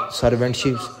the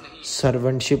servantship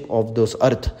of those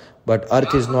earth. But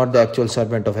earth is not the actual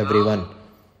servant of everyone.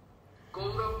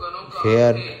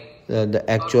 Here the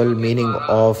actual meaning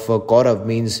of Kaurav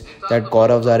means that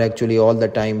Kauravas are actually all the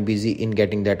time busy in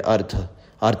getting that earth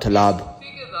labh.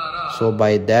 So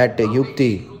by that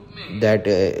yukti, that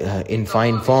in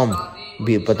fine form,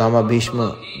 Pitama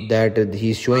Bhishma, that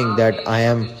he is showing that I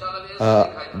am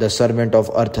the servant of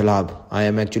earth labh. I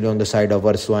am actually on the side of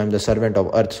earth, so I am the servant of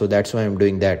earth, so that's why I am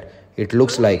doing that. It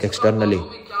looks like externally.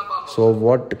 So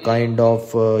what kind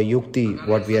of yukti,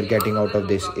 what we are getting out of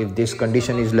this? If this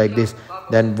condition is like this,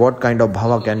 then what kind of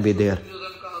bhava can be there?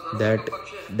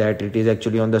 That it is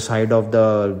actually on the side of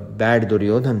the bad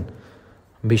Duryodhan,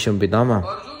 Bhishma Pitama.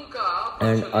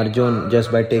 And Arjun,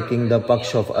 just by taking the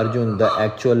paksh of Arjun, the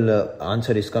actual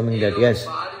answer is coming that yes,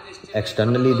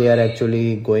 externally they are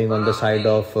actually going on the side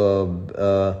of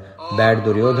bad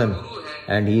Duryodhan,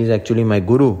 and he is actually my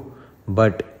guru.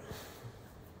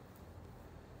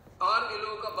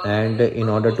 And in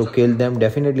order to kill them,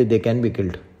 definitely they can be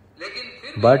killed.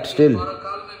 But still,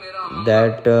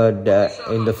 that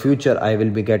in the future I will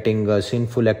be getting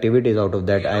sinful activities out of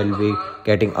that. I will be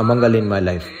getting amangal in my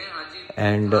life.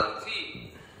 And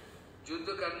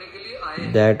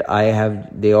that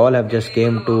they all have just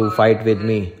came to fight with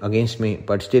me, against me,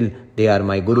 but still they are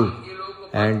my guru.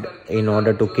 And in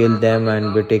order to kill them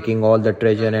and be taking all the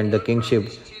treasure and the kingship,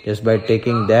 just by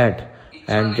taking that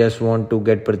and just want to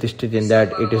get pratisthit in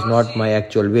that, it is not my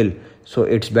actual will. So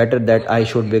it's better that I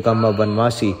should become a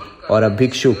vanvasi or a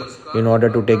bhikshuk in order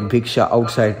to take bhiksha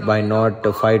outside by not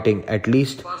fighting. At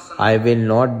least I will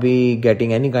not be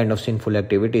getting any kind of sinful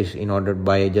activities in order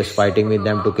by just fighting with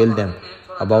them to kill them.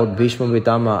 About Bhishma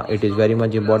Pitama, it is very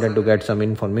much important to get some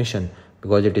information,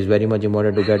 because it is very much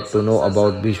important to get to know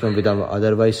about Bhishma Pitama.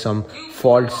 Otherwise some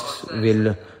faults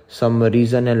will, some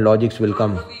reason and logics will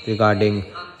come regarding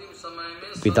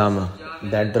Pitama.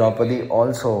 That Draupadi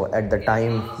also, at the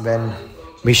time when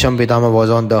Bhishma Pitama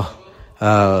was on the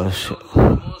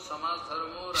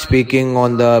speaking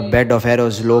on the bed of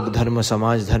arrows, Lok Dharma,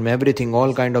 Samaj Dharma, everything,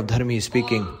 all kind of dharma is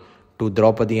speaking to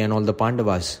Draupadi and all the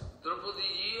Pandavas.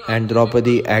 And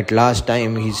Draupadi at last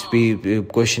time he's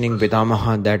questioning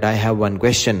Pitamaha that I have one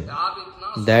question,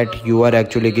 that you are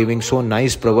actually giving so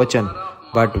nice provochon,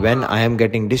 but when I am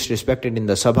getting disrespected in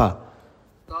the sabha,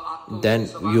 then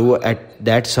you at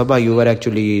that sabha you were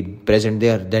actually present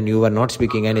there, then you were not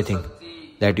speaking anything,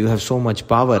 that you have so much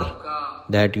power,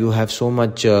 that you have so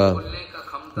much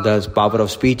the power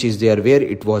of speech is there, where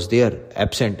it was there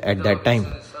absent at that time.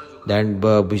 Then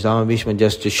Pitama Bhishma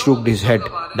just shook his head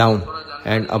down.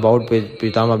 And about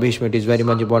Pitama Bhishma, it is very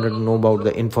much important to know about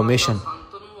the information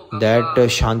that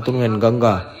Shantanu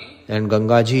and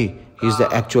Gangaji is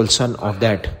the actual son of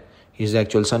that. He is the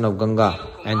actual son of Ganga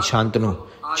and Shantanu,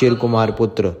 Chirkumar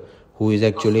Putra, who is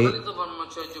actually,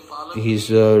 he is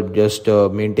just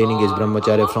maintaining his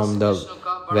brahmacharya from the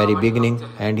very beginning,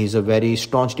 and he is a very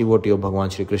staunch devotee of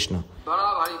Bhagavan Shri Krishna.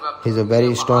 He is a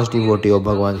very staunch devotee of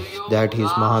Bhagavan, that he is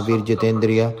Mahavir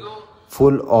Jitendriya,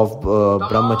 full of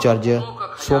brahmacharya,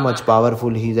 so much powerful.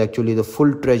 He is actually the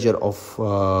full treasure of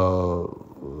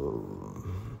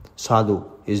sadhu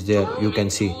is there. You can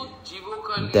see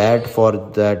that for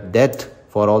that death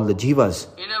for all the jivas,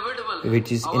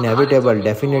 which is inevitable.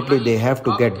 Definitely they have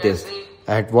to get this.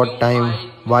 At what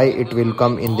time, why it will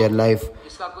come in their life,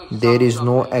 there is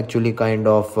no actually kind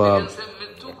of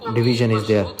division is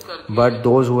there. But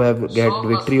those who have get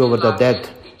victory over the death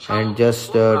and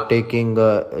just taking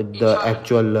the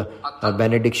actual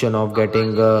benediction of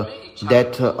getting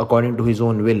death according to his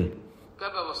own will,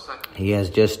 he has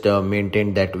just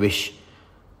maintained that wish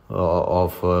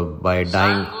of by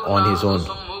dying on his own.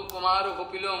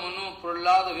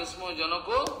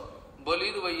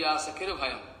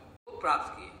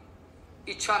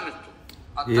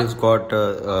 He has got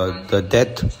the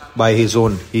death by his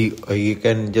own. He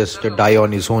can just die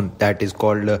on his own. That is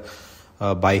called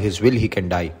by his will he can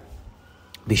die.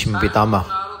 Bhishma Pitama.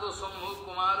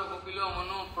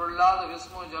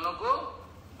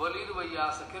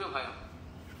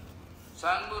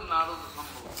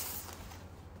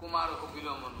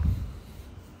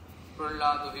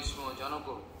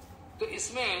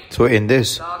 So in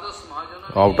this,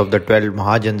 out of the 12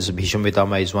 Mahajans, Bhishma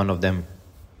Pitama is one of them.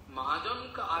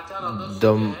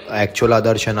 The actual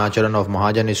Adarshan Acharan of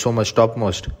Mahajan is so much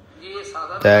topmost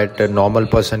that a normal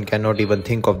person cannot even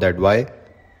think of that. Why?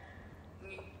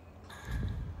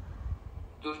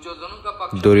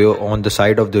 On the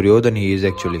side of Duryodhan, he is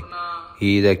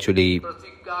actually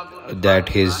that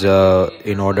his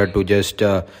in order to just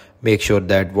make sure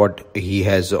that what he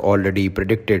has already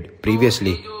predicted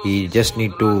previously, he just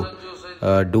need to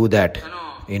do that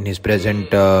in his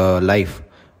present life.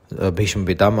 Bhishma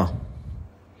Pitama.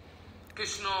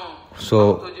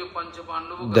 So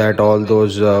that all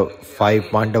those 5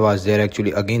 Pandavas, they are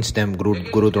actually against them,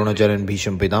 Guru Dronacharya and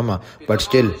Bhishma Pitama. But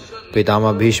still,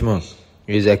 Pitama Bhishma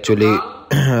is actually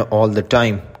all the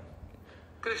time,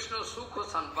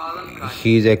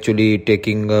 he is actually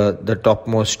taking the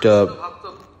topmost,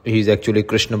 he is actually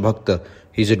Krishna Bhakta.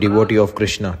 He is a devotee of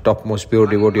Krishna, topmost pure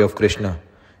devotee of Krishna.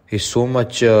 He is so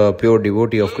much pure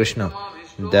devotee of Krishna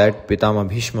that Pitama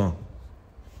Bhishma,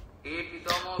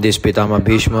 this Pitama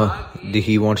Bhishma,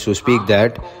 he wants to speak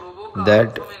that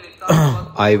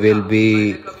I will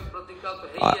be,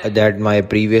 that my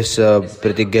previous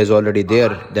pratigya is already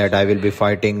there, that I will be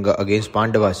fighting against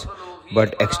Pandavas.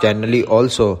 But externally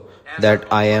also, that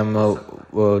I am,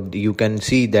 you can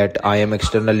see that I am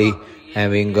externally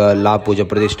having La Puja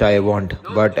Pradishta I want.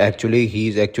 But actually, he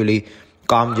is actually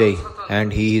Kamjai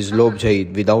and he is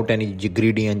Lobjai, without any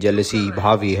greedy and jealousy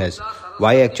bhav he has.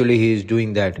 Why actually he is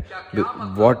doing that?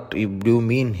 What do you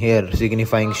mean here,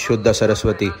 signifying Shuddha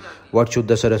Saraswati? What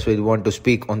Shuddha Saraswati want to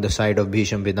speak on the side of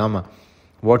Bhishma Pitama?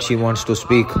 What she wants to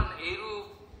speak?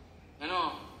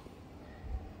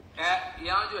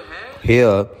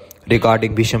 Here,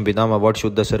 regarding Bhishma Pitama, what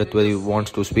Shuddha Saraswati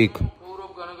wants to speak?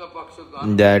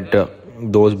 That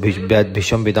those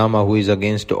Bhishma Pitama who is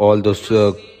against all those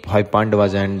 5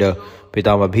 Pandavas and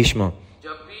Pitama Bhishma,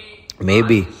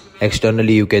 maybe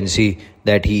externally you can see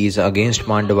that he is against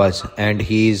Pandavas and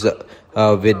he is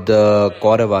with the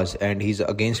Kauravas and he is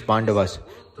against Pandavas,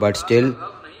 but still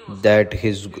that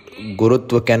his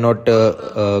Gurutva cannot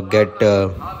get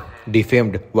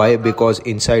defamed. Why? Because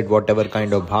inside whatever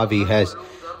kind of bhav he has,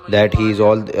 that he is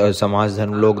all Samaj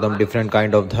Dharma, Lok Dharma, different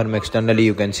kind of dharma externally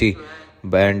you can see,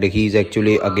 and he is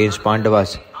actually against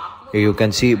Pandavas you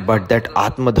can see. But that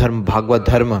Atma Dharma, Bhagavad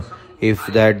Dharma, if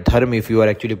that dharma, if you are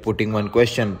actually putting one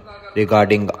question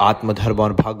regarding Atma Dharma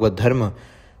or Bhagavad Dharma,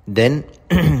 then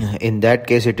in that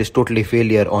case it is totally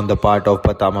failure on the part of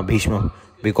Pitama Bhishma,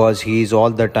 because he is all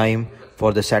the time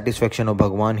for the satisfaction of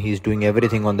Bhagwan, he is doing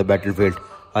everything on the battlefield.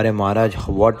 Are Maharaj,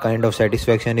 what kind of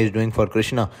satisfaction he is doing for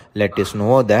Krishna? Let us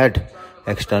know that.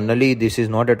 Externally this is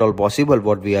not at all possible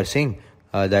what we are seeing,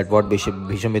 that what Bhishma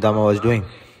Pitama was doing.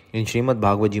 In Srimad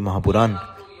Bhagavad Ji Mahapuran,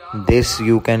 this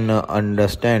you can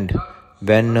understand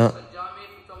when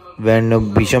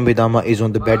Bhishma Pitama is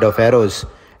on the bed of arrows.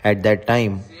 At that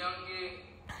time,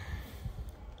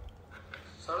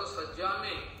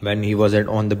 when he was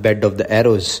on the bed of the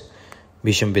arrows,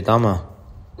 Bhishma Pitama,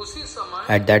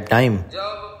 at that time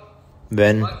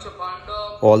when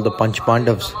all the Panch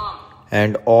Pandavas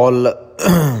and all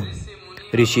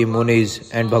Rishi Munis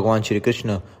and Bhagwan Shri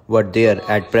Krishna were there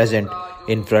at present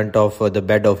in front of the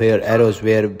bed of arrows,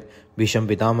 where Bhishma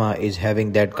Pitama is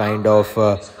having that kind of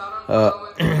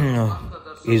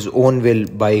his own will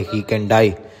by he can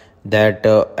die, that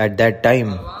at that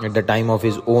time, at the time of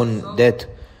his own death,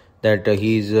 that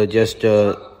he is just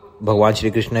Bhagwan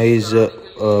Shri Krishna is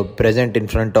present in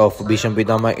front of Bhishma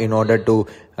Pitama in order to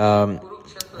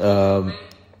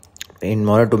in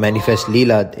order to manifest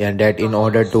Leela, and that in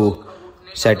order to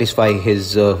satisfy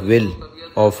his will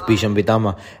of Bhisham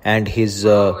Pitama, and he's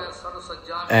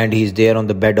there on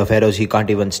the bed of arrows, he can't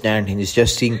even stand, he's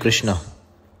just seeing Krishna.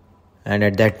 And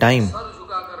at that time,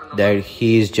 that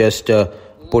he is just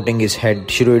putting his head,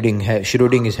 shrouding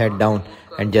his head down,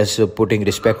 and just putting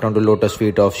respect on the lotus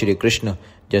feet of Shri Krishna,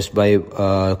 just by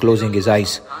closing his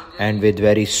eyes, and with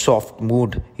very soft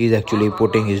mood he is actually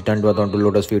putting his dandvat on the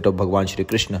lotus feet of Bhagwan Shri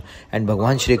Krishna. And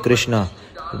Bhagwan Shri Krishna,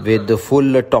 with the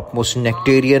full topmost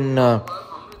nectarian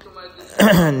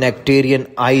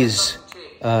eyes,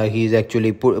 he is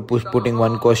actually putting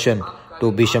one question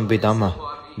to Bhisham Pitama,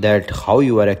 that how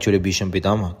you are actually Bhisham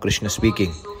Pitama. Krishna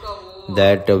speaking,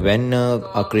 that when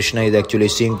Krishna is actually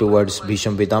seeing towards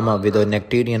Bhisham Pitama with the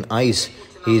nectarian eyes,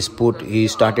 he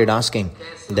started asking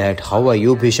that how are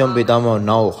you Bhisham Pitama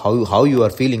now, how you are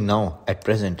feeling now at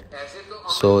present.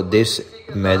 So this,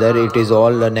 whether it is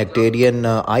all nectarian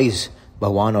eyes,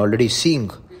 Bhagwan already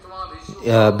seeing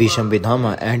Bhisham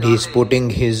Pitama, and he is putting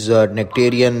his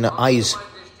nectarian eyes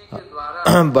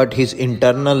but his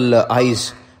internal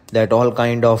eyes, that all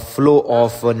kind of flow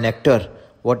of nectar,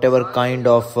 whatever kind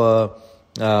of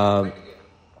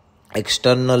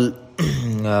external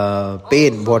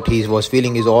pain what he was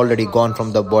feeling is already gone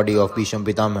from the body of Bhisham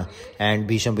Pitama. And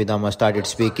Bhisham Pitama started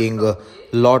speaking a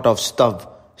lot of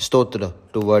stotra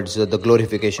towards the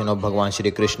glorification of Bhagwan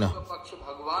Shri Krishna.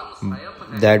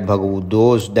 That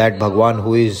Bhagwan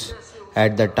who is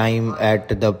at the time at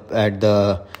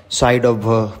the side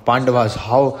of Pandavas,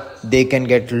 how they can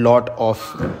get lot of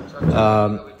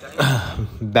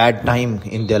bad time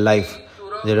in their life.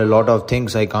 There are a lot of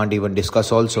things I can't even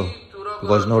discuss also,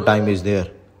 because no time is there.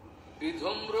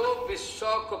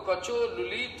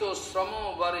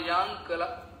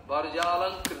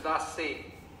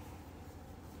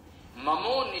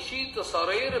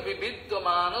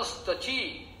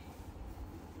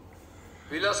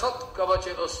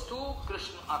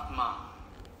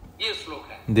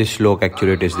 This slok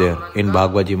actually it is there in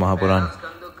Bhagavad Mahapuran,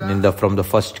 from the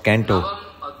first canto,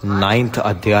 9th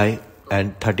adhyay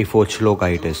and 34th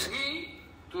shloka it is.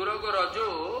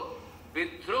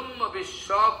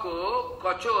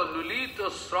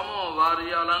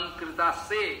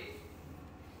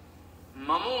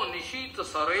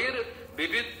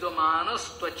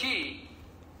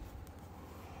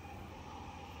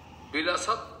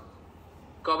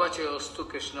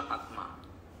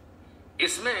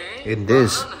 In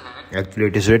this, actually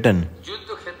it is written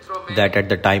that at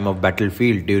the time of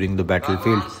battlefield, during the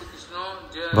battlefield,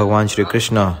 Bhagwan Shri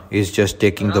Krishna is just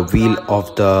taking the wheel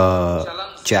of the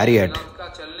chariot.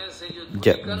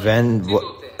 When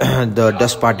the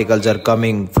dust particles are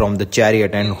coming from the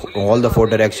chariot, and all the four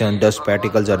directions dust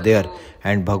particles are there,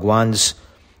 and Bhagwan's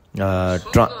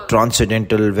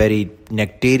transcendental, very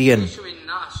nectarian,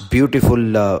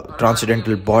 beautiful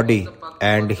transcendental body,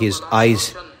 and his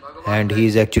eyes, and he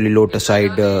is actually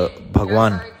lotus-eyed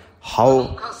Bhagwan.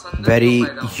 How very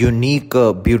unique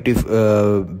beauty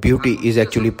is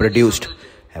actually produced.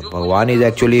 Bhagwan is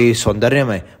actually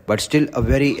Saundaryamay, but still a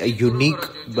very unique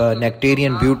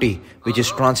nectarian beauty which is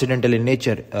transcendental in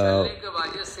nature.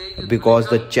 Because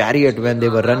the chariot, when they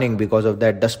were running, because of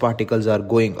that, dust particles are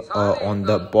going on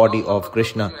the body of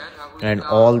Krishna, and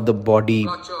all the body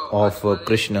of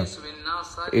Krishna,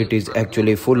 it is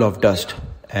actually full of dust.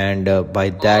 And by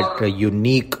that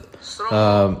unique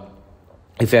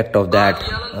effect of that,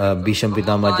 Bhisham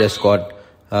Pitama just got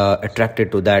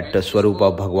attracted to that Swarupa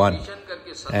of Bhagwan.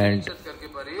 And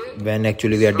when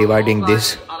actually we are dividing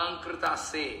this,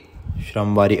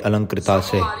 Shramvari Alankrita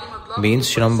se means,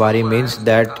 Shramvari means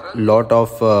that lot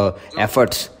of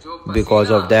efforts because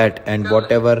of that, and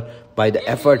whatever by the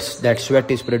efforts that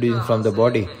sweat is producing from the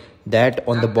body, that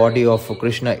on the body of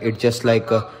Krishna, it's just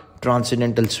like a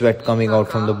transcendental sweat coming out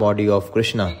from the body of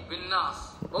Krishna.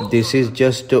 This is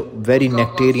just very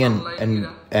nectarian,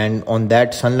 and on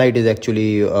that sunlight is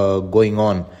actually going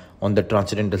on the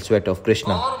transcendental sweat of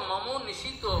Krishna.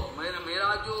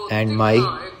 And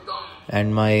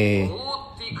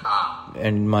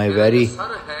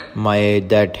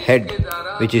that head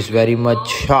which is very much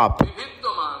sharp,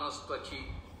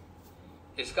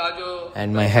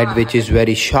 and my head which is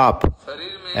very sharp,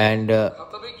 and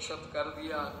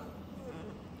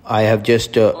I have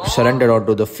just surrendered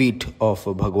onto the feet of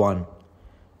Bhagwan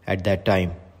at that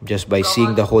time, just by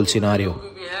seeing the whole scenario.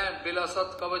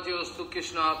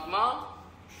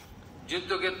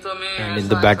 And in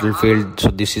the battlefield, so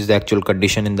this is the actual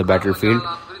condition in the battlefield.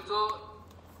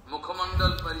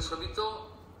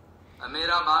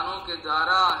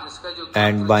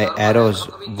 And by arrows,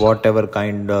 whatever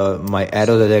kind, my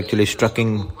arrows are actually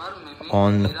striking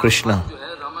on Krishna.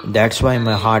 That's why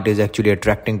my heart is actually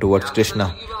attracting towards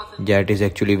Krishna. That is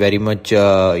actually very much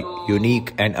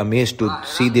unique and amazed to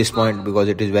see this point, because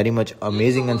it is very much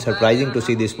amazing and surprising to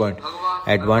see this point.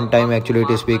 At one time actually it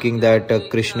is speaking that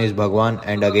Krishna is Bhagwan,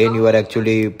 and again you are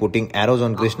actually putting arrows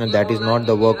on Krishna. That is not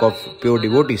the work of pure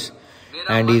devotees.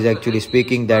 And he is actually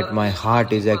speaking that my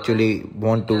heart is actually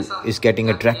is getting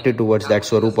attracted towards that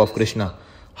Swarup of Krishna.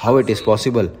 How it is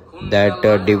possible that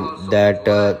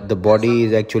the body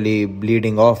is actually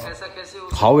bleeding off?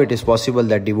 How it is possible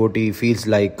that devotee feels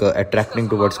like attracting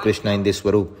towards Krishna in this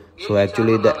Swarup? So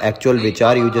actually the actual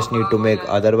vichar you just need to make,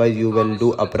 otherwise you will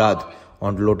do aparadh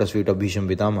on the lotus feet of Bhishma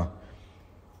Pitama.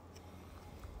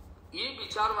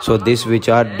 So this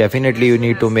vichar definitely you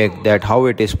need to make, that how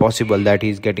it is possible that he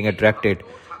is getting attracted,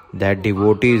 that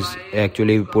devotee is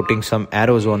actually putting some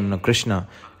arrows on Krishna.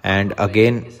 And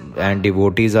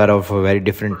devotees are of very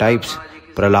different types.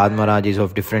 Prahlad Maharaj is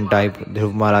of different type,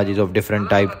 Dhruv Maharaj is of different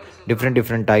type,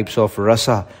 different types of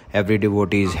rasa every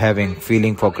devotee is having,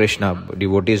 feeling for Krishna.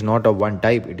 Devotee is not of one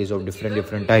type, it is of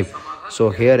different type.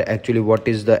 So here actually what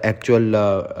is the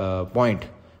actual point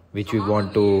which we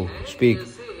want to speak?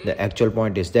 The actual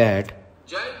point is that,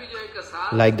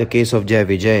 like the case of Jai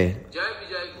Vijay,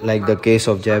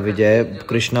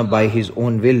 Krishna by his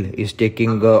own will is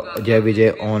taking Jai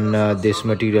Vijay on this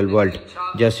material world,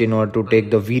 just in order to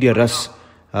take the Virya Ras,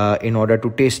 in order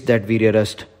to taste that Virya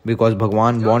Ras, because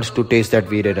Bhagwan wants to taste that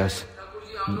Virya Ras.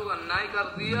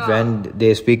 When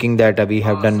they speaking that we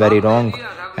have done very wrong,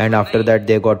 and after that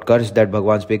they got cursed, that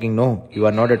Bhagwan speaking, no, you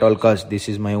are not at all cursed, this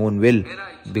is my own will.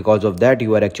 Because of that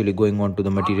you are actually going on to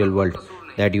the material world,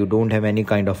 that you don't have any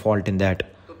kind of fault in that.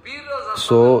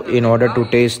 So in order to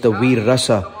taste the Vir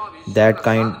Rasa, that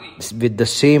kind, with the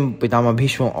same Pitama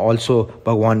Bhishma also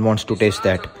Bhagwan wants to taste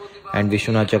that. And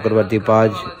Vishwanath Chakravarti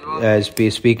Paj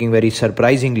is speaking very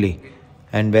surprisingly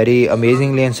and very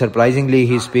amazingly and surprisingly.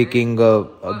 He is speaking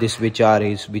this vichar.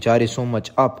 His vichar is so much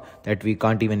up that we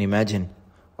can't even imagine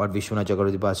what Vishwanath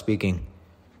Chakravarti Paj is speaking.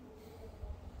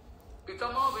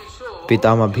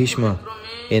 Pitama Bhishma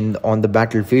on the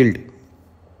battlefield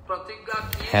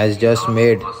has just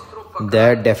made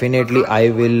that definitely I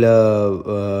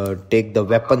will take the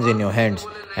weapons in your hands.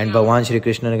 And Bhagavan Shri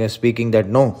Krishna is speaking that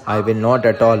no, I will not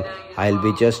at all. I will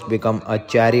be just become a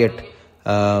chariot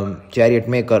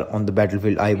maker on the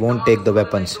battlefield. I won't take the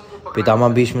weapons.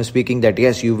 Pitama Bhishma speaking that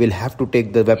yes, you will have to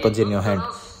take the weapons in your hand.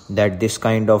 That this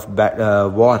kind of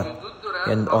war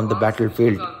on the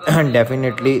battlefield, and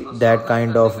definitely that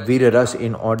kind of Virya Ras,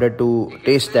 in order to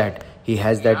taste that, he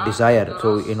has that desire.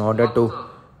 So in order to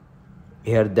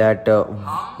hear that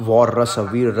war rasa,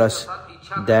 Vir Ras,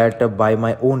 that by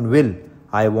my own will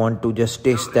I want to just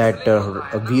taste that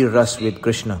Vir Ras with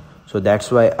Krishna. So that's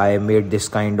why I made this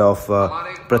kind of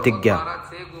pratigya.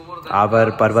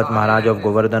 Our Parvat Maharaj of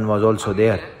Govardhan was also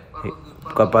there.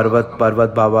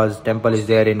 Parvat Baba's temple is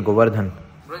there in Govardhan.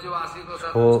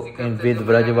 So with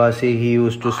Brajvasi he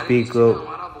used to speak,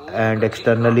 and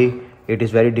externally it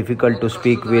is very difficult to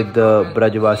speak with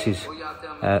Brajvasis,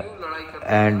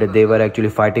 and they were actually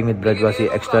fighting with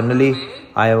Brajvasi. Externally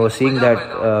I was seeing that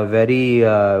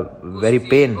very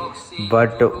pain,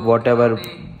 but whatever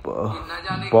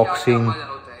boxing,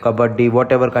 kabaddi,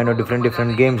 whatever kind of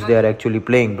different games they are actually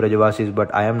playing, Brajvasis,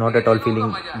 but I am not at all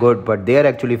feeling good, but they are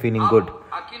actually feeling good.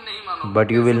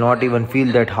 But you will not even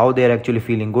feel that how they are actually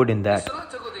feeling good in that.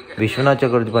 Vishwanath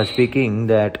Chakravarti was speaking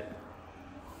that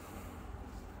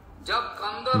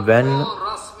when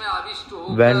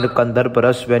the Kandarpa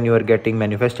Ras, when you are getting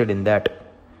manifested in that,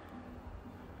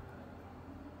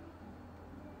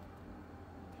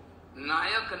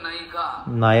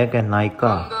 Nayak and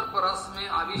Naika,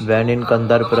 when in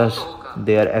Kandarpa Ras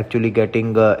they are actually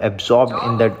getting absorbed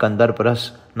in that Kandarpa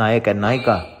Ras, Nayak and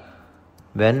Naika,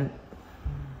 when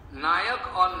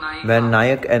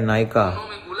Nayak and Naika,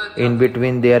 in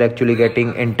between they are actually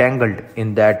getting entangled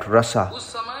in that rasa.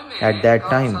 At that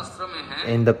time,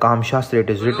 in the Kam Shastra it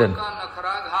is written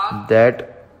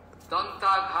that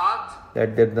their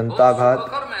Dantaghat,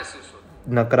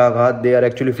 Nakraghat, they are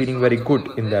actually feeling very good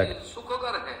in that.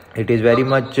 It is very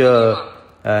much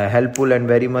helpful and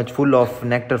very much full of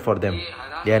nectar for them.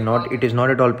 It is not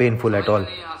at all painful at all.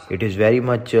 It is very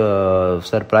much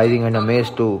surprising and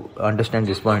amazed to understand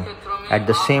this point. At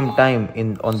the same time,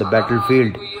 on the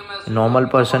battlefield, a normal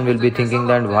person will be thinking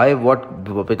that what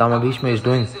Pitama Bhishma is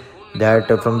doing, that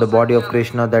from the body of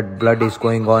Krishna that blood is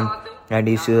going on, and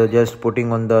he's just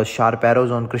putting on the sharp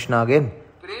arrows on Krishna again.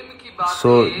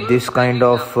 So this kind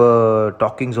of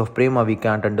talkings of prema we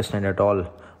can't understand at all.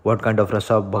 What kind of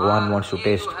rasa Bhagavan wants to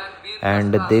taste.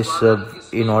 And this,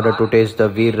 in order to taste the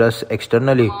Vir Ras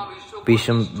externally,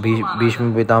 Bhishma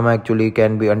Pitama actually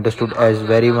can be understood as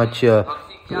very much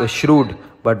shrewd,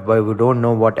 but we don't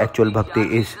know what actual bhakti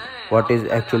is. What is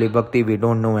actually bhakti, we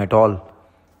don't know at all.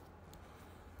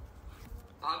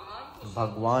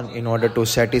 Bhagwan, in order to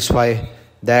satisfy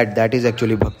that is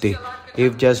actually bhakti.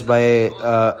 If just by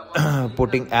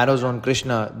putting arrows on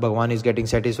Krishna, Bhagwan is getting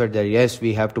satisfied that yes,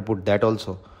 we have to put that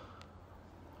also.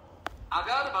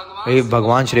 If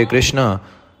Bhagwan Shri Krishna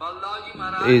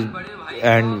is,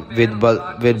 and with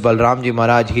Balramji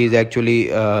Maharaj, he is actually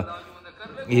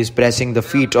he is pressing the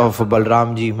feet of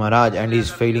Balramji Maharaj and he is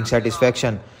feeling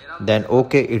satisfaction, then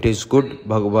okay, it is good.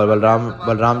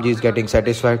 Balramji is getting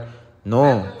satisfied.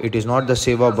 No, it is not the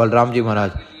seva of Balramji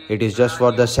Maharaj. It is just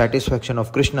for the satisfaction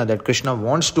of Krishna, that Krishna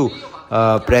wants to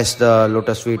press the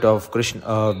lotus feet of Krishna,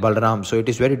 Balram. So it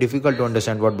is very difficult to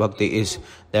understand what bhakti is,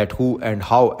 that who and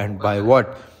how and by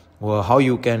what, how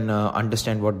you can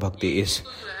understand what bhakti is.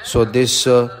 So this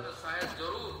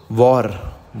war,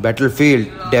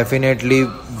 battlefield, definitely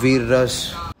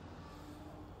Veeras.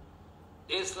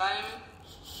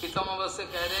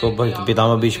 So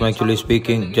Pitama Bhishma actually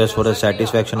speaking, just for the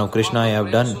satisfaction of Krishna I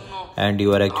have done, and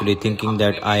you are actually thinking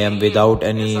that I am without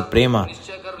any prema,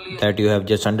 that you have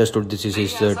just understood this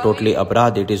is totally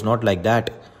aparadh. It is not like that.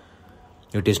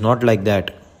 It is not like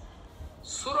that.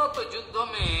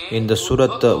 In the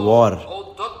Surat war,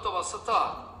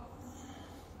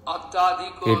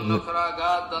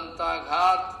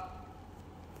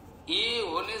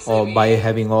 or by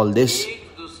having all this,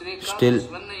 still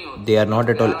they are not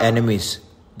at all enemies.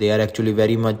 They are actually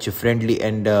very much friendly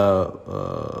and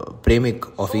premic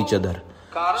of each other.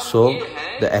 So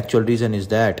the actual reason is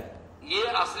that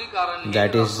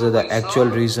is the actual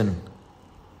reason.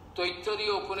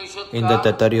 In the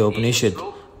Taittiriya Upanishad,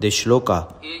 the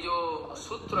shloka,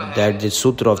 that the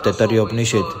sutra of Taittiriya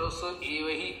Upanishad,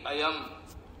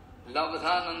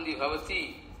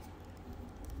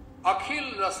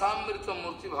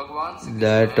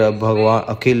 that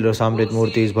Akhil Rasamrit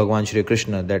Murti is Bhagwan Shri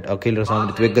Krishna, that Akhil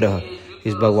Rasamrit Vigraha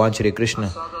is Bhagwan Shri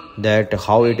Krishna, that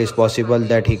how it is possible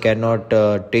that he cannot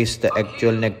taste the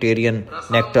actual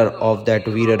nectar of that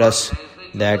Veera Ras,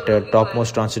 that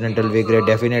topmost transcendental Vigraha,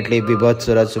 definitely Vibhats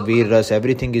Ras, Veer Ras,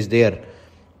 everything is there.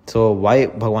 So why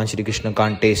Bhagwan Shri Krishna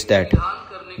can't taste that?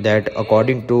 That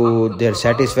according to their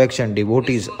satisfaction,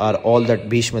 devotees are all that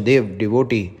Bhishma Dev,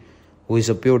 devotee, who is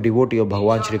a pure devotee of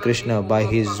Bhagwan Shri Krishna, by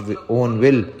his own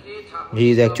will,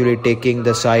 he is actually taking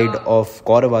the side of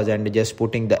Kauravas and just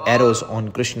putting the arrows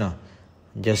on Krishna,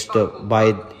 just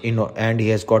and he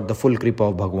has got the full kripa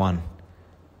of Bhagwan.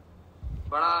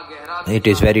 It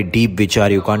is very deep vichar,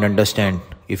 you can't understand.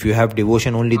 If you have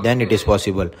devotion, only then it is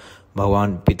possible.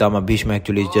 Bhagwan Pitama Bhishma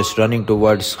actually is just running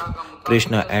towards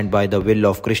Krishna, and by the will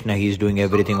of Krishna he is doing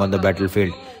everything on the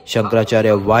battlefield.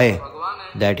 Shankaracharya, why?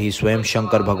 That he is Swayam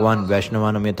Shankar Bhagwan,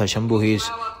 Vaishnavanam Yatha Shambhu he is,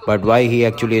 but why he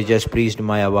actually has just preached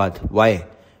Mayavad? Why?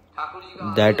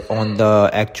 That on the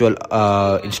actual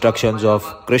instructions of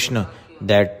Krishna,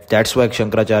 that's why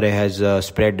Shankaracharya has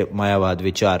spread Mayavad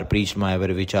Vichar, preached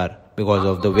Mayavad Vichar, because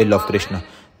of the will of Krishna.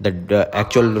 The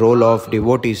actual role of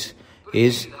devotees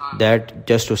is that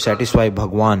just to satisfy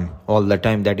Bhagwan all the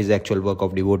time, that is the actual work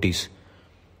of devotees.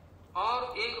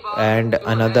 And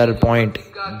another point,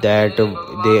 that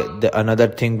another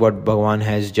thing what Bhagwan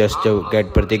has just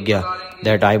get pratigya,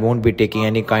 that I won't be taking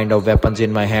any kind of weapons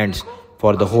in my hands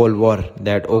for the whole war.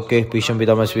 That okay, Bhishma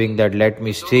Pitama speaking that let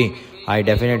me see, I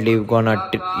definitely gonna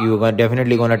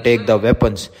take the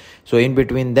weapons. So in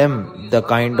between them, the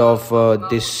kind of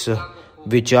this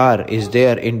vichar is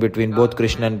there in between both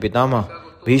Krishna and Pitama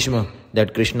Bhishma,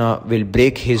 that Krishna will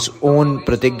break his own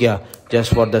pratigya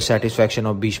just for the satisfaction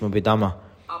of Bhishma Pitama.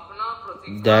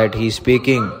 That he is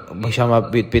speaking,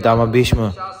 Pitama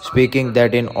Bhishma speaking,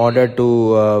 that in order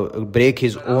to break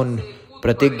his own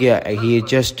pratigya, he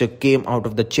just came out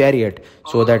of the chariot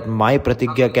so that my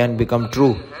pratigya can become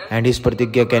true and his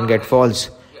pratigya can get false.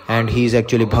 And he is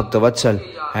actually Bhakta Vatsal,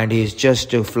 and he is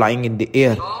just flying in the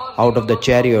air out of the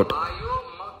chariot.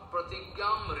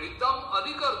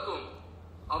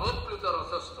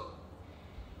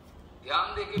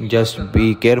 Just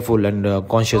be careful and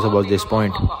conscious about this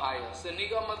point.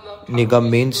 Nigam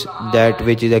means that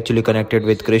which is actually connected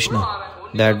with Krishna.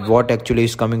 That what actually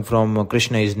is coming from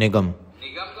Krishna is Nigam.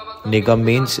 Nigam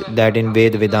means that in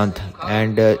Vedanta,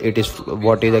 and it is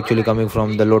what is actually coming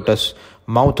from the lotus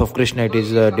mouth of Krishna. It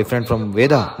is different from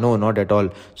Veda? No, not at all.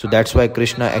 So that's why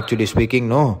Krishna actually speaking,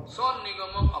 no.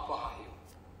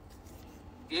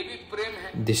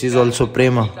 This is also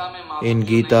prema. In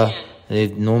Gita,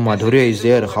 no madhurya is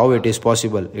there. How it is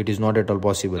possible? It is not at all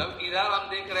possible.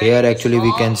 Here actually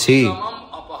we can see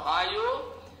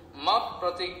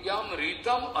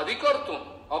Pratikryam adhikartum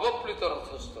avaplita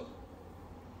rathastha.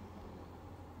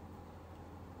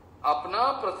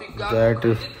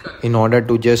 That in order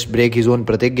to just break his own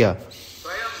pratigya,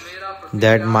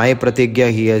 that my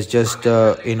pratigya he has just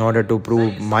in order to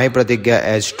prove my pratigya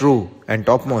as true and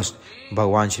topmost,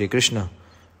 Bhagavan Shri Krishna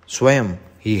Swayam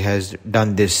he has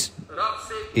done this.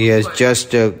 He has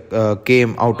just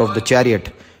came out of the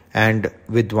chariot, and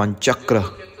with one chakra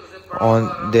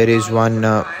there is one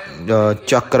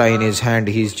chakra in his hand.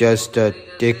 He's just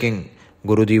taking.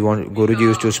 Guruji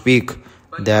used to speak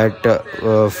that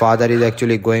father is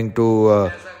actually going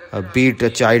to beat a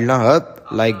child up,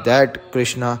 like that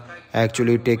Krishna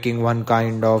actually taking one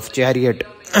kind of chariot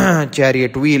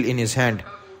wheel in his hand.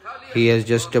 He has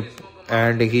just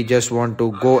and he just want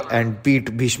to go and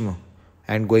beat Bhishma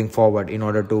and going forward in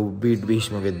order to beat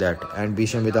Bhishma with that. And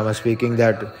Bhishma Pitama speaking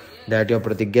that your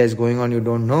pratigya is going on, you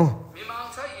don't know.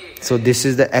 So this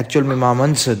is the actual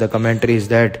Mimamans. The commentary is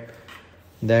that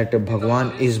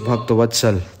Bhagwan is Bhakta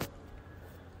Vatsal.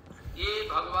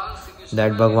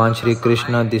 That Bhagwan Shri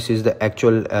Krishna, this is the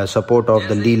actual support of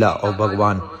the Leela of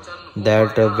Bhagwan.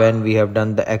 That when we have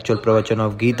done the actual provochon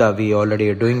of Gita, we already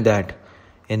are doing that.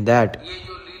 In that,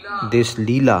 this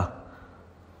Leela,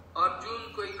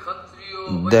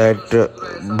 that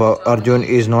Arjun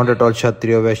is not at all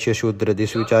Kshatriya, Vaishya, Shudra,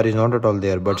 this vichar is not at all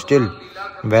there. But still,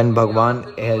 when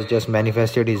Bhagwan has just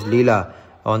manifested his Leela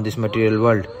on this material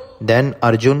world, then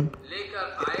Arjun,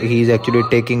 he is actually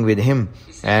taking with him,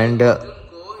 and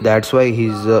that's why he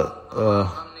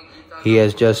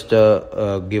has just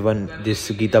given this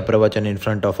Gita Pravachan in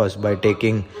front of us by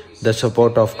taking the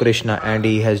support of Krishna, and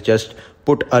he has just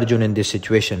put Arjun in this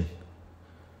situation.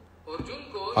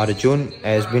 Arjun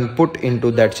has been put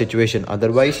into that situation.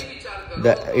 Otherwise,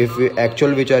 if actual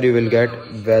vichar you will get,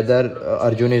 whether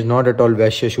Arjun is not at all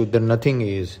Vaishya, Shudra, nothing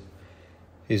he is.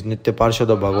 He is Nitya Parshad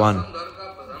of Bhagwan.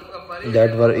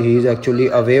 That he is actually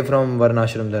away from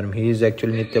Varnashram Dharma. He is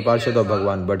actually Nitya Parshad of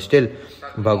Bhagwan. But still,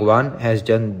 Bhagwan has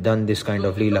done this kind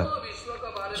of Leela.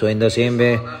 So in the same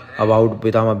way, about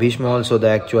Pitama Bhishma also, the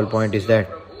actual point is that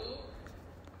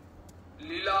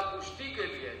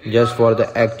just for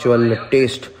the actual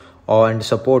taste and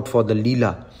support for the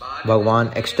Leela,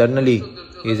 Bhagwan externally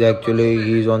he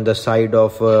is on the side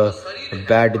of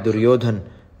bad Duryodhan.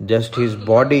 Just his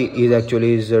body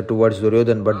is towards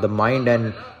Duryodhan, but the mind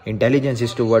and intelligence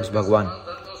is towards Bhagwan.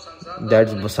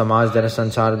 That's Samaj Dharma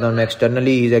Sansar Dharma.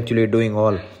 Externally he is actually doing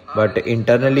all, but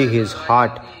internally his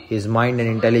heart, his mind and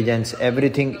intelligence,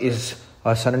 everything is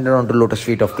surrendered onto lotus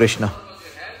feet of Krishna.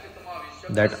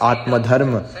 That Atma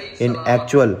Dharma in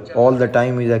actual all the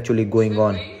time is actually going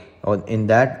on. In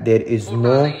that there is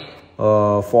no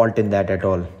fault in that at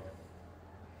all.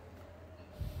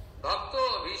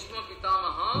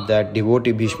 That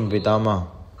devotee Bhishma Pitama,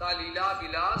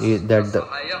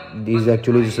 is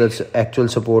actually such actual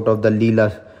support of the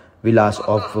Leela Vilas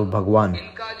of Bhagwan.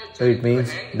 So it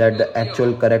means that the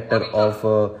actual character of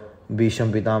Bhishma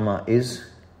Pitama is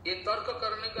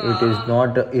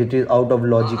out of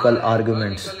logical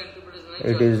arguments.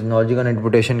 It is logical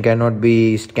interpretation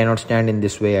cannot stand in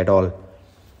this way at all.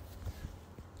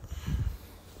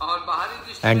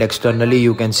 And externally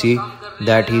you can see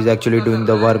that he is actually doing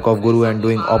the work of Guru and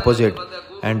doing opposite.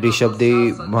 And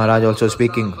Rishabdev Maharaj also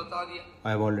speaking.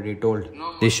 I have already told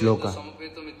this shloka.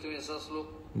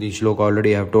 This shloka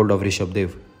already I have told of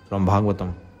Rishabdev from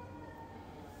Bhagavatam.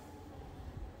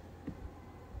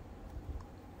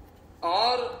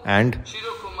 And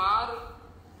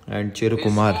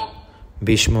Chirukumar,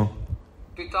 Bhishma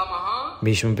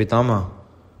Pitama,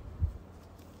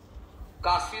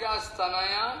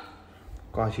 Kashirastanaya,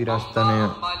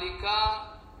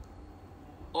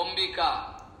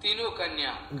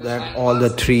 that all the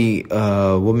three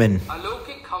women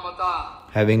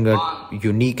having a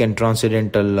unique and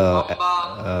transcendental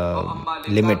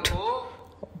limit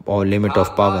or limit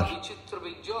of power.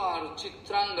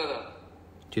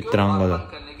 Chitrangada.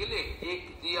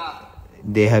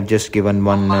 They have just given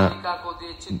one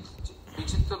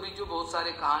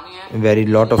very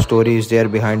lot of stories there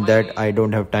behind that. I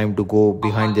don't have time to go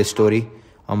behind this story.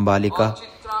 Ambalika,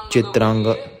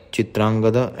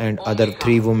 Chitrangada and other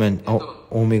three women,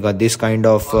 Omega, this kind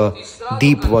of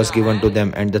deep was given to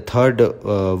them. And the third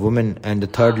woman and the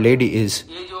third lady is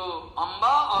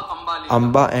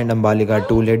Amba and Ambalika,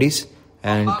 two ladies.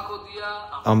 And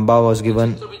Amba was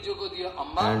given,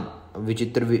 and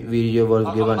Vichitra Virya was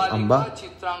given Amba.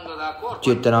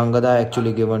 Chitrangada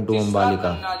actually given to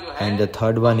Ambalika. And the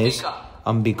third one is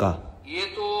Ambika.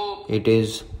 It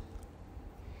is,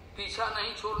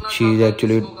 she is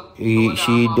actually,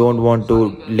 she don't want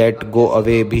to let go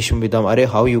away Bhishma Pitama.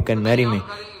 How you can marry me?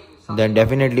 then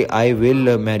definitely I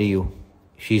will marry you.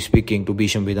 She is speaking to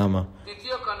Bhishma Pitama.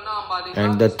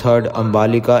 And the third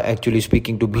Ambalika actually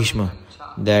speaking to Bhishma,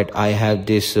 that I have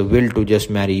this will to just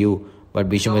marry you. But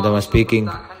Bhishma Pitama speaking,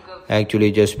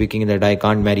 actually just speaking that I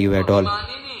can't marry you at all.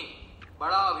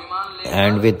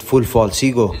 And with full false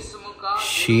ego,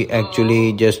 she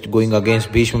actually just going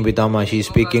against Bhishma Pitama. She is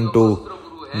speaking to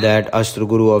that Astra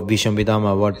Guru of Bhishma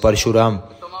Pitama, what Parshuram,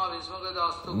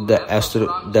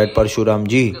 that Parshuram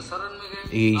ji.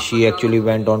 She actually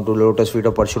went on to lotus feet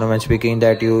of Parshuram and speaking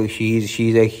that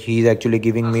he's actually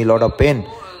giving me a lot of pain.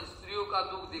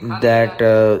 That's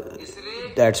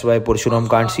why Parshuram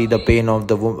can't see the pain of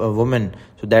the woman.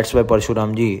 So that's why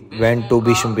Parshuram ji went to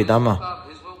Bhishma Pitama.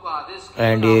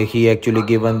 And he actually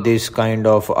given this kind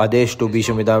of adesh to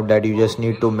Bhishma Pitama that you just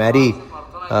need to marry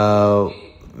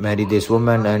this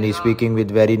woman. And he's speaking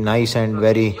with very nice and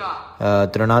very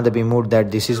Tranadapi mood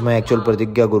that this is my actual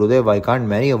pratigya Gurudev. I can't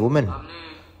marry a woman.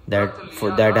 That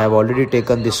I have already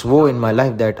taken this vow in my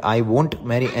life that I won't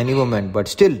marry any woman. But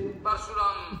still,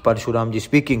 Parshuram ji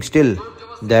speaking still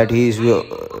that he's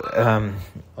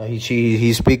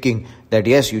speaking that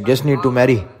yes, you just need to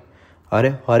marry.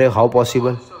 Hare, how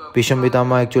possible? Bhishma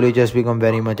Pitama actually just become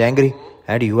very much angry,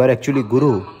 and you are actually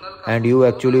Guru, and you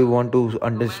actually want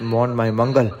my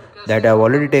Mangal, that I have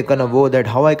already taken a vow, that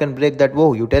how I can break that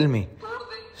vow? You tell me.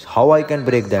 How I can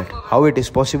break that? How it is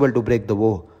possible to break the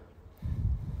vow?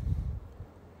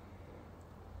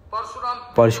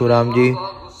 Parshuram ji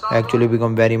actually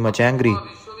become very much angry,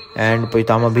 and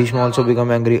Pitama Bhishma also become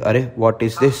angry. What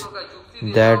is this?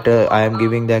 That I am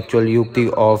giving the actual yukti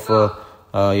of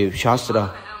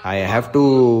Shastra. I have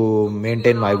to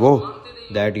maintain my vow,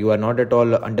 that you are not at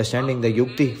all understanding the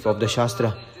yukti of the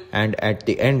Shastra. And at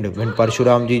the end, when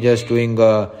Parshuram ji just doing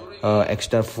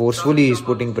extra forcefully is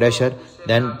putting pressure,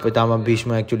 then Pitama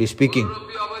Bhishma actually speaking.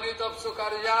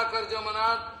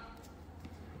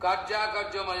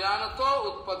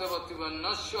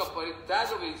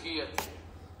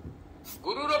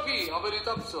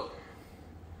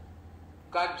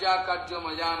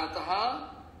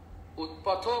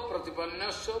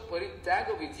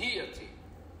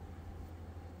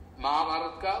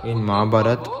 In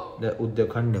Mahabharat, the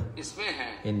Uddyakhanda,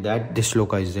 in that this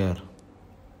shloka is there.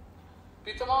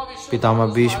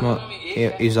 Pitama Bhishma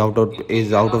is out of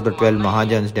the 12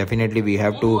 Mahajans. Definitely we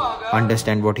have to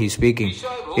understand what he is speaking.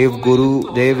 If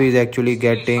Guru Dev is actually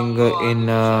getting in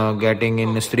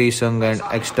Stri Sangh and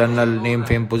external name,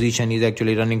 fame, position, he is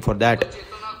actually running for that,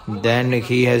 then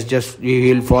he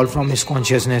will fall from his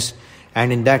consciousness.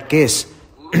 And in that case,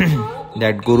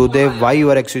 that Gurudev, why you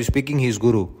are actually speaking he is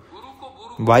Guru?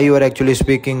 Why you are actually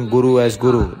speaking Guru as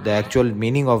Guru? The actual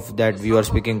meaning of that you are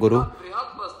speaking Guru,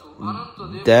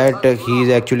 that he is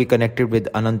actually connected with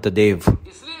Ananta Dev,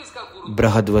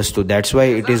 Brihad Vastu. That's why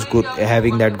it is good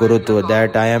having that Gurutva,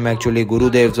 that I am actually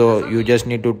Gurudev, so you just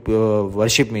need to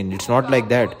worship me. It's not like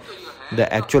that.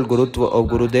 The actual Gurutva of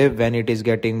Gurudev, when it is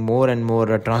getting more and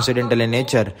more transcendental in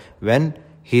nature, when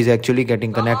he is actually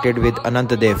getting connected with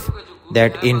Ananta Dev,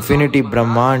 that infinity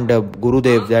Brahmand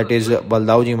Gurudev, that is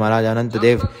Baldauji Maharaj Ananta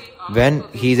Dev, when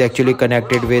he is actually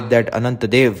connected with that Ananta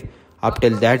Dev, up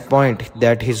till that point,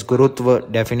 that his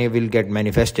Gurutva definitely will get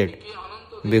manifested,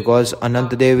 because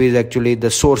Ananta Dev is actually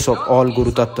the source of all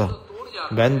Guru Tattva.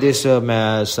 When this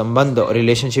sambandh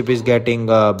relationship is getting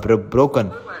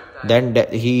broken, then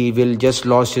he will just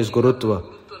lost his Gurutva,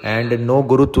 and no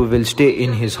Gurutva will stay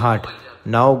in his heart.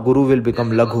 Now Guru will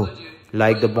become Laghu,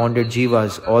 like the bonded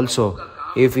Jivas. Also,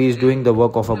 if he is doing the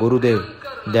work of a Gurudev,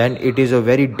 then it is a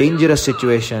very dangerous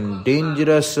situation,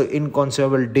 dangerous,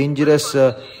 inconceivable, dangerous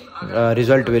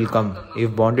result will come.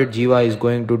 If bonded Jiva is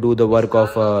going to do the work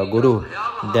of Guru,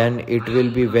 then it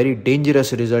will be very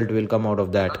dangerous result will come out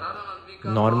of that.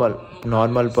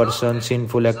 Normal person,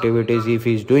 sinful activities if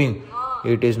he is doing,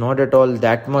 it is not at all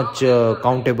that much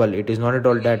countable, it is not at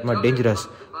all that much dangerous.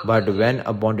 But when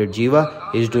a bonded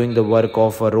Jiva is doing the work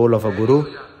of a role of a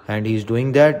Guru, and he is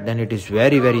doing that, then it is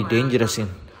very, very dangerous.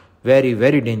 Very,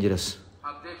 very dangerous.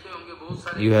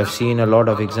 You have seen a lot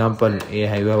of example. You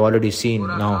have already seen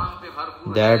now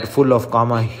that full of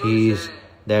karma he is,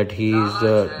 that he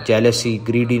is jealousy,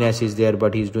 greediness is there,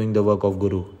 but he is doing the work of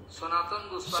Guru.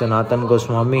 Sanatan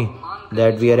Goswami,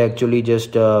 that we are actually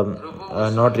just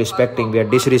not respecting, we are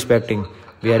disrespecting.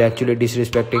 We are actually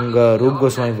disrespecting Rup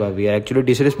Goswami Pad. We are actually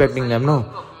disrespecting them, no?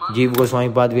 Jeev Goswami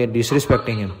Pad, we are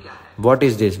disrespecting him. What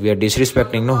is this? We are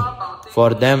disrespecting, no?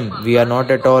 For them, we are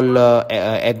not at all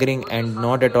agreeing and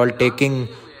not at all taking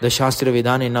the Shastra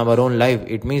Vidhan in our own life.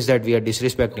 It means that we are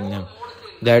disrespecting them.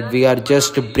 That we are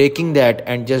just breaking that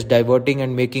and just diverting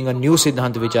and making a new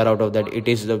Siddhant which are out of that. It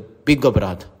is the big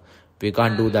aparadh. We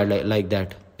can't do that like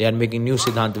that. They are making new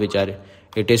Siddhant Vichar.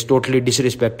 It is totally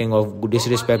disrespect of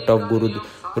Guru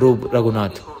Rup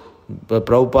Raghunath.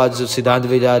 Prabhupada's Siddhant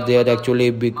Vichar, they are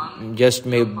actually just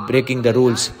breaking the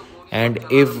rules. And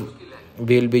if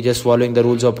we'll be just following the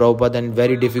rules of Prabhupada, then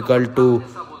very difficult to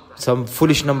some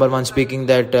foolish number one speaking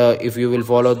that if you will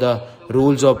follow the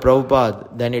rules of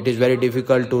Prabhupada, then it is very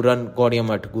difficult to run Gaudiya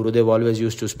Math. Gurudev always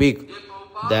used to speak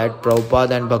that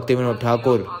Prabhupada and Bhaktivinoda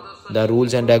Thakur, the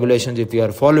rules and regulations, if you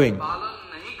are following,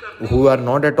 who are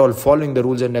not at all following the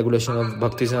rules and regulations of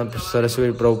Bhakti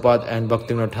Saraswati Prabhupada and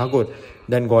Bhaktivinoda Thakur,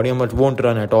 then Gaudiya Math won't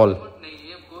run at all.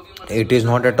 It is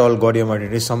not at all Gaudiya Math,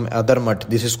 it is some other Math.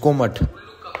 This is Komat.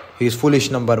 He is foolish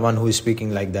number one who is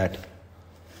speaking like that.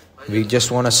 We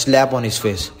just want to slap on his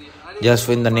face. Just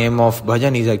in the name of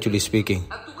bhajan, he is actually speaking.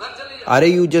 Are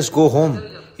you just go home.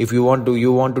 If you want to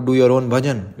do your own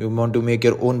bhajan. You want to make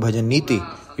your own bhajan niti.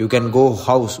 You can go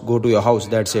to your house.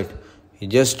 That's it.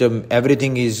 Just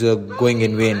everything is going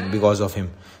in vain because of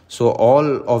him. So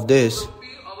all of this,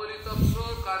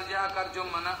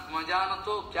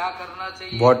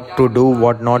 what to do,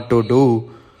 what not to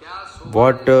do,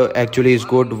 what actually is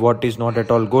good, what is not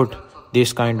at all good,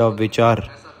 this kind of vichar,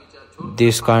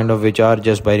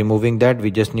 just by removing that,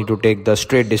 we just need to take the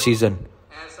straight decision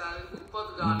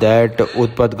that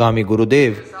Utpatgami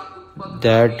Gurudev,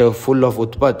 that full of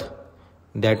Utpat,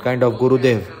 that kind of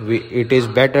Gurudev, it is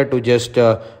better to just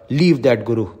leave that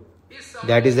Guru.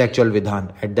 That is the actual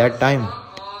Vidhan. At that time,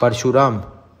 Parshuram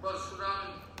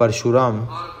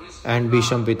and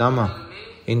Bhisham Pitama,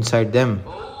 inside them,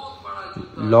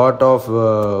 lot of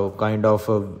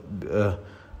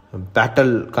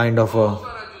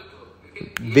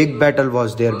big battle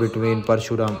was there between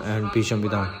Parshuram and Bhisham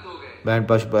Pitama. And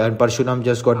Parshuram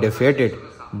just got defeated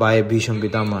by Bhisham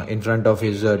Pitama in front of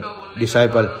his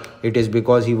disciple. It is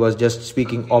because he was just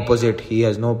speaking opposite. He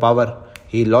has no power.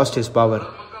 He lost his power.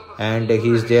 And he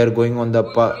is there going on the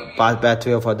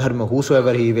pathway of adharma.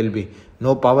 Whosoever he will be,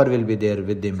 no power will be there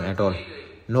with him at all.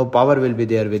 No power will be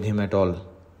there with him at all.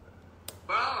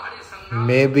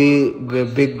 Maybe the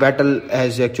big battle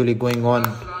is actually going on,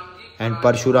 and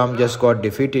Parshuram just got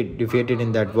defeated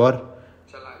in that war,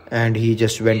 and he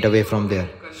just went away from there.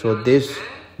 So this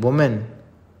woman,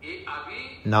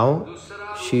 now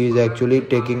she is actually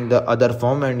taking the other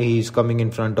form, and he is coming in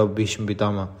front of Bhishma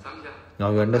Pitama.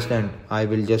 Now you understand, I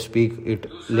will just speak it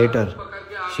later.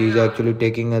 She is actually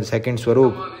taking a second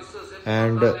Swarup,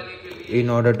 and in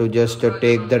order to just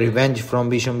take the revenge from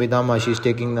Bhishma Pitama, she is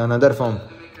taking another form.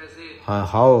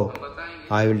 How?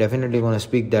 I will definitely want to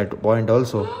speak that point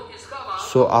also.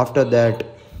 So after that,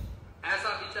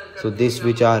 so this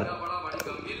vichar,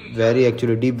 very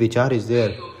actually deep vichar is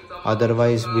there.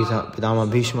 Otherwise, Pitama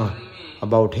Bhishma,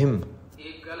 about him,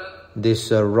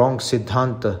 this wrong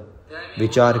Siddhanta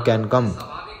vichar can come.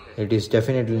 It is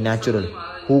definitely natural.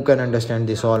 Who can understand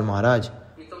this all, Maharaj?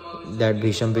 That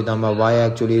Bhisham Pitama, why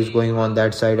actually is going on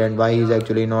that side, and why he is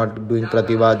actually not doing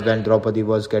Prativad when Draupadi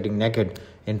was getting naked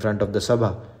in front of the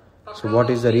Sabha. So what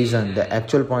is the reason? The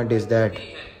actual point is that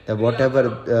whatever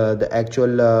the actual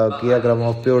Kriyagram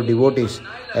of pure devotees,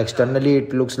 externally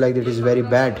it looks like it is very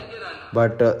bad,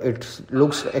 but it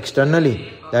looks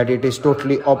externally that it is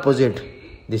totally opposite.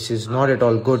 This is not at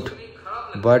all good,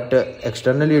 but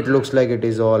externally it looks like it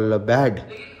is all bad.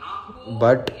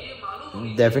 But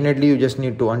definitely you just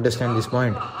need to understand this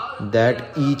point,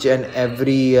 that each and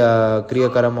every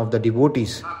Kriyakaram of the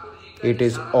devotees, it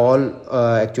is all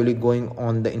actually going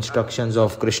on the instructions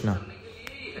of Krishna.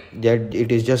 That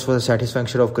it is just for the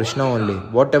satisfaction of Krishna only,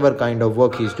 whatever kind of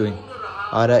work he is doing.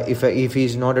 Or if he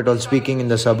is not at all speaking in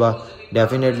the Sabha,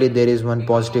 definitely there is one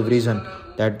positive reason,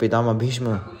 that Pitama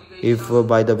Bhishma, if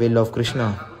by the will of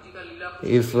Krishna,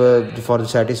 if for the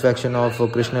satisfaction of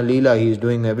Krishna Leela he is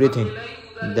doing everything,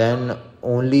 then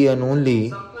only and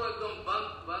only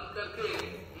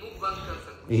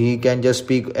he can just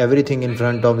speak everything in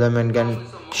front of them and can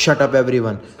shut up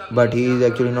everyone. But he is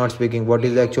actually not speaking. What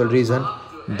is the actual reason?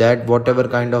 That whatever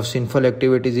kind of sinful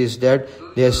activities is that,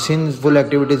 their sinful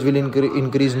activities will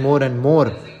increase more and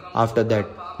more after that.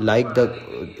 Like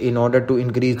in order to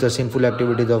increase the sinful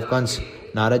activities of Kans,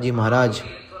 Naraji Maharaj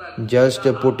just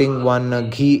putting one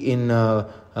ghee in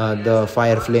the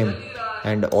fire flame,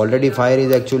 and already fire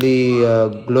is actually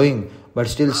glowing, but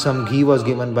still some ghee was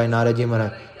given by Naraji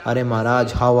Maharaj. Are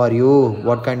Maharaj, how are you?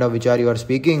 What kind of vichar you are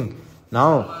speaking?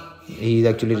 Now he is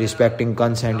actually respecting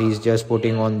Kans, and he is just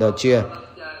putting on the chair.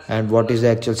 And what is the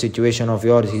actual situation of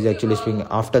yours? He is actually speaking.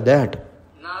 After that,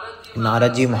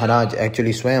 Naraji Maharaj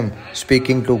actually Swayam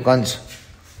speaking to Kans,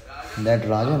 that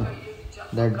Rajan,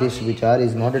 that this vichar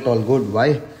is not at all good.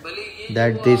 Why?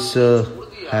 That this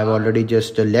have already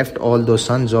just left all those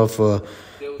sons of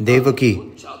Devaki,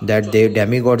 that they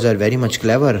demigods are very much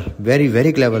clever, very,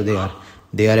 very clever they are.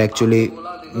 They are actually,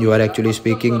 you are actually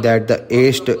speaking that the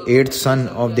eighth son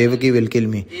of Devaki will kill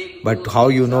me. But how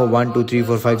you know 1, 2, 3,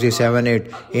 4, 5, 6, 7, 8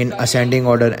 in ascending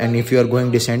order, and if you are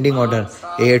going descending order,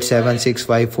 8, 7, 6,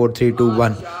 5, 4, 3, 2,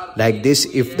 1. Like this,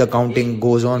 if the counting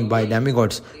goes on by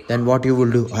demigods, then what you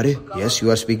will do? Arey, yes,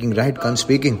 you are speaking right, Kan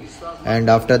speaking. And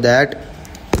after that,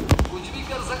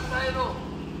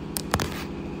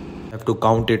 have to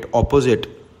count it opposite.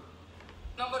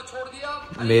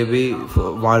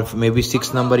 Maybe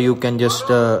sixth number you can just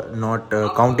not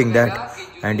counting that.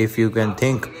 And if you can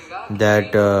think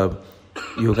that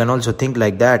you can also think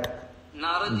like that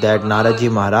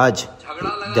Naraji Maharaj,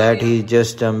 that he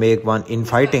just make one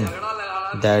infighting,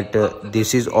 that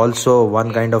this is also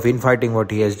one kind of infighting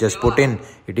what he has just put in.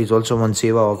 It is also one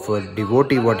seva of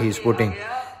devotee what he is putting,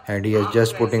 and he has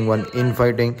just putting one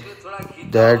infighting,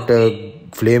 that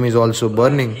flame is also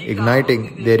burning,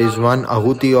 igniting. There is one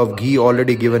ahuti of ghee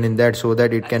already given in that, so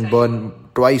that it can burn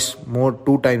twice more,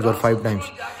 2 times or 5 times.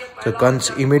 So Kans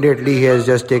immediately he has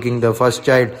just taking the first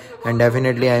child, and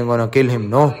definitely I am gonna kill him.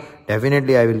 No,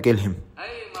 definitely I will kill him.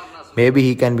 Maybe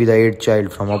he can be the 8th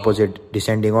child from opposite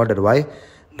descending order. Why?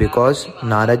 Because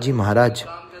Naraji Maharaj,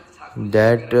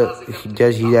 that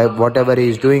whatever he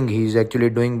is doing, he is actually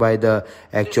doing by the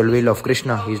actual will of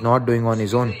Krishna. He is not doing on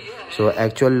his own. So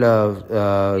actual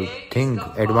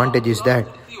advantage is that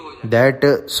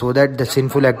so that the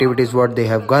sinful activities what they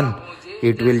have done,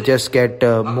 it will just get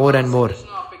more and more.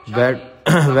 But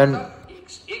when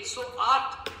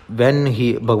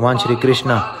Bhagwan Shri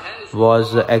Krishna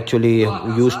was actually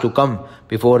used to come,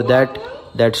 before that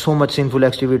so much sinful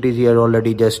activities he had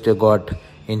already just got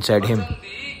inside him,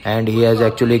 and he has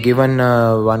actually given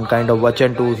one kind of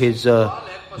vachan to his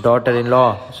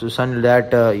daughter-in-law, so son,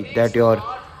 that your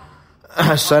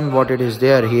son, what it is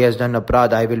there, he has done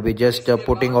aparadh, I will be just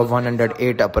putting of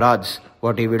 108 aparadhs.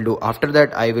 What he will do after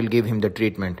that, I will give him the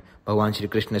treatment. Bhagwan Shri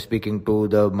Krishna speaking to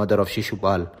the mother of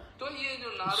Shishupal.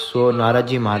 So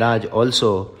Naraji Maharaj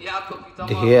also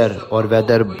here, or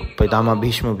whether Pitama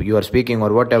Bhishma you are speaking,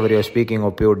 or whatever you are speaking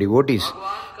of pure devotees,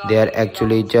 they are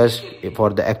actually just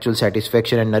for the actual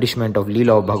satisfaction and nourishment of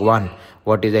Leela of Bhagwan.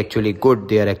 What is actually good,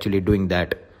 they are actually doing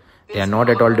that. They are not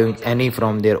at all doing any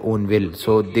from their own will.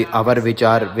 So our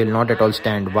vichar will not at all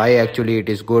stand. Why actually it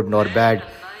is good nor bad.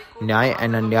 Nyay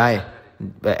and Anyay.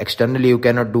 Externally you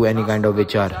cannot do any kind of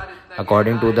vichar.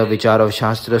 According to the vichar of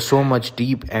Shastra, so much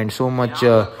deep and so much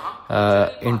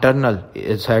internal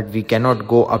is that we cannot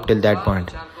go up till that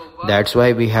point. That's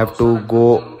why we have to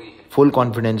grow full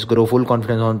confidence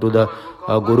onto the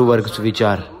Guru Varg's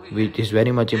vichar, which is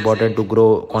very much important to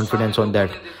grow confidence on that.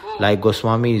 Like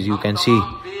Goswamis, you can see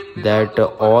that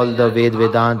all the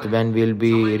Vedant, when we'll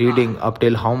be reading, up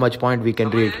till how much point we can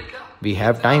read? We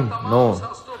have time? No.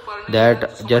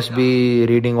 That just be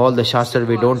reading all the Shastra,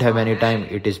 we don't have any time.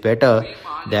 It is better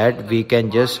that we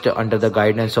can just, under the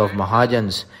guidance of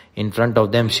Mahajans, in front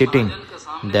of them sitting,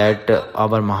 that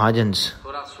our Mahajans,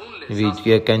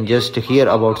 we can just hear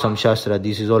about some Shastra.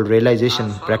 This is all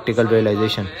realization, practical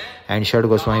realization. And Shad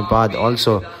Goswami Pad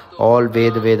also, all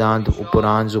Vedant,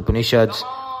 Purans, Upanishads,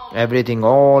 everything,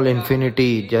 all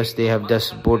infinity, just they have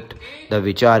just put the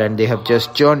vichar and they have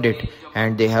just churned it,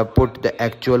 and they have put the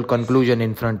actual conclusion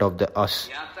in front of us.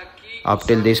 Up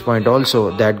till this point also,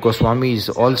 that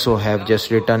Goswamis also have just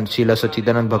written Srila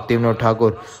Sachidanand Bhaktivinoda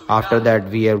Thakur. After that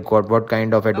we have got what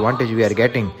kind of advantage we are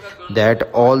getting, that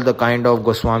all the kind of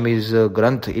Goswamis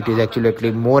Granth, it is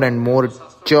actually more and more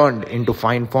churned into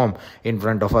fine form in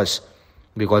front of us,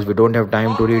 because we don't have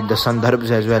time to read the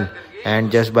Sandarbhs as well.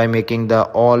 And just by making the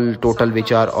all total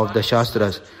vichar of the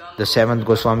Shastras, the 7th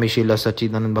Goswami Srila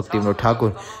Sachidanand Bhaktivinoda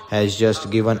Thakur has just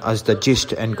given us the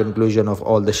gist and conclusion of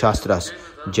all the Shastras.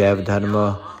 Jaiv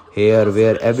Dharma, here,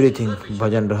 where, everything,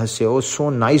 Bhajan Rahasya. Oh, so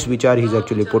nice vichar he is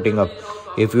actually putting up.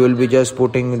 If you will be just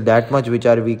putting that much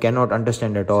vichar, we cannot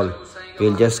understand at all. We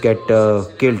will just get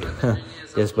killed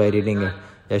just by reading it.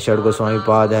 The Shad Goswami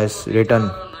Pad has written,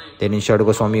 then in Shad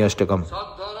Goswami Ashtakam.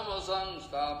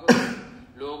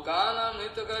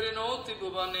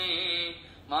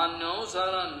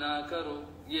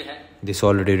 This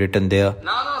already written there,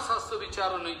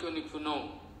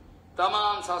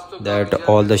 that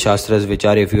all the Shastras which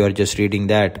are, if you are just reading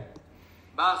that,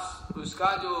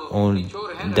 on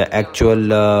the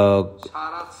actual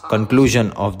conclusion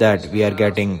of that we are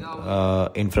getting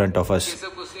in front of us.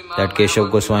 That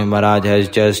Keshav Goswami Maharaj has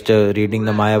just reading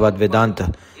the Mayavad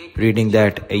Vedanta, reading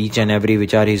that each and every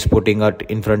vichar he is putting it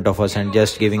in front of us and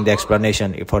just giving the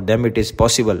explanation. For them it is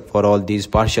possible, for all these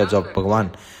parshads of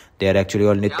Bhagavan, They are actually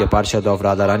all Nitya Parshad of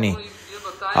Radharani.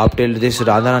 Up till this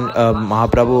Radharani,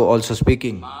 Mahaprabhu also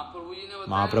speaking.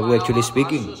 Mahaprabhu actually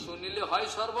speaking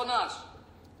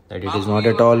that it is not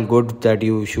at all good that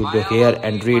you should hear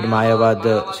and read Mayavad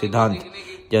Siddhant.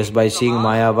 Just by seeing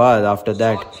Mayavad, after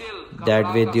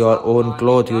that with your own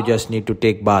cloth you just need to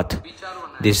take bath.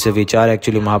 This Vichar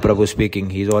actually Mahaprabhu speaking.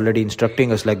 He is already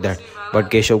instructing us like that. But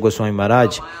Keshav Goswami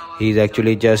Maharaj, he is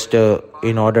actually just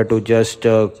in order to just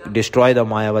destroy the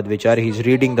Mayavad Vichar, he is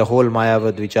reading the whole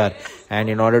Mayavad Vichar, and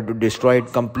in order to destroy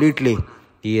it completely,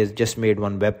 he has just made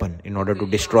one weapon in order to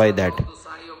destroy that.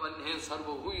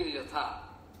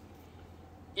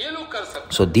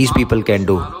 So these people can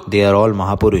do. They are all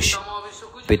Mahapurush.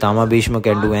 Pitama Bhishma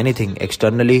can do anything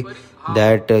externally,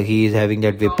 that he is having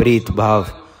that Viparit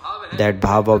Bhav. That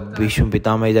Bhav of Bhishma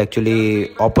Pitama is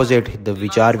actually opposite. The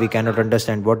Vichar we cannot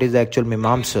understand. What is the actual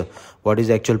Mimamsa? What is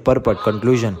the actual purport,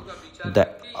 conclusion?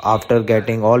 After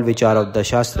getting all Vichar of the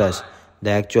Shastras,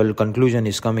 the actual conclusion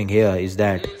is coming here is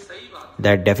that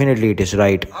definitely it is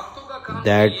right.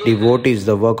 That devotees,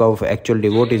 the work of actual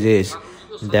devotees is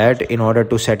that in order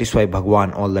to satisfy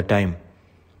Bhagwan all the time.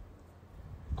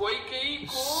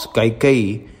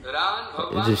 Kaikai,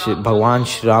 Bhagwan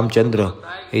Ramchandra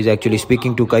is actually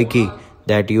speaking to Kaikeyi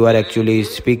that you are actually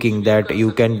speaking that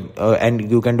you can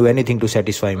and you can do anything to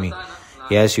satisfy me.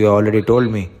 Yes, you already told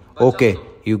me. Okay,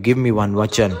 you give me one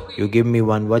vachan. You give me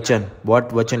one vachan. What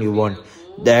vachan you want?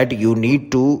 That you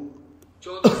need to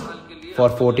for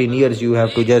 14 years you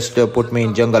have to just put me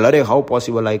in jungle. Arey, how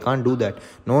possible? I can't do that.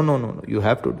 No. You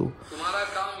have to do.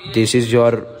 This is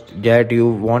that you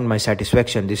want my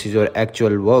satisfaction. This is your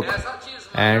actual work.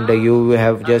 And you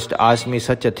have just asked me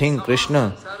such a thing,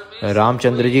 Krishna,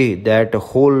 Ramchandraji, that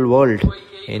whole world,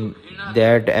 in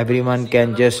that everyone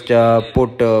can just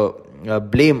put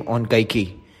blame on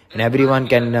Kaikeyi, and everyone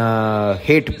can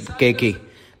hate Kaikeyi.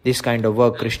 This kind of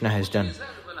work Krishna has done.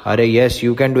 Arey, yes,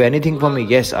 you can do anything for me.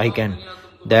 Yes, I can.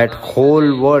 That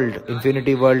whole world,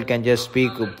 infinity world, can just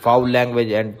speak foul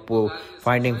language and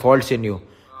finding faults in you.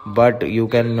 But you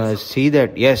can see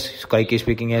that, yes, Kaikeyi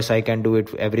speaking, yes, I can do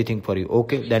it, everything for you.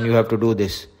 Okay, then you have to do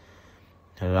this.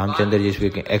 Ramchandraji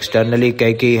speaking. Externally,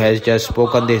 Kaikeyi has just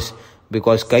spoken this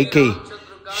because Kaikeyi,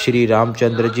 Shri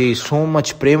Ramchandraji, so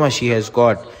much prema she has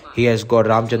got. He has got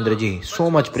Ramchandraji,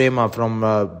 so much prema from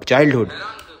childhood.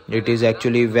 It is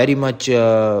actually very much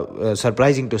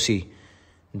surprising to see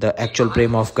the actual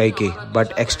prema of Kaikeyi.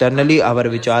 But externally, our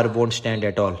vichar won't stand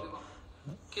at all.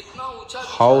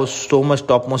 How so much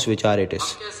topmost vichar it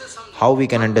is. How we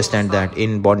can understand that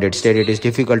in bonded state? It is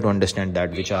difficult to understand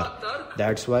that vichar.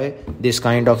 That's why this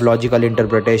kind of logical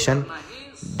interpretation,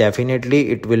 definitely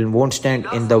it won't stand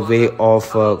in the way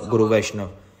of Guru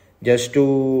Vaishnava. Just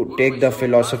to take the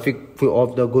philosophy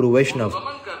of the Guru Vaishnava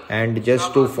and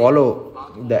just to follow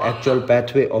the actual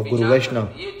pathway of Guru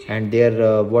Vaishnava and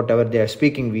their whatever they are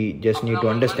speaking, we just need to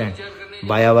understand.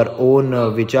 By our own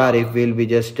vichar, if we'll be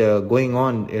just going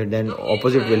on, then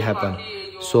opposite will happen.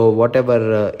 So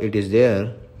whatever it is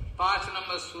there,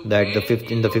 that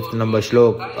in the fifth number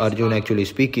shlok, Arjun actually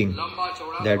speaking,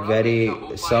 that very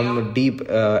some deep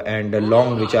and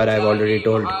long vichar I have already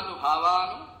told.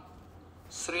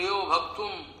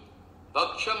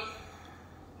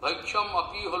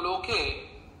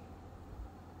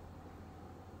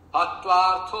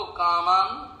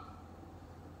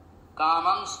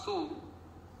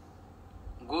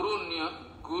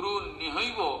 Guru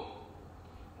nihaivo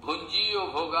bhunjiyo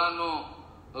bhogano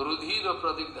rudhira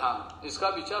pradigdhan. Iska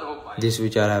vichar ho paye. This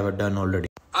vichar I have done already.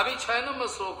 Abhi 6 number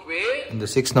slok pe in the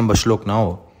 6th number shlok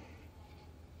now,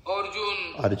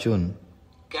 Arjun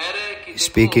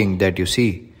speaking that you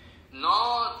see,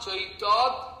 na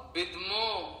chaitad vidmo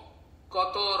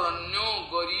kato ranyo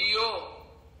goriyo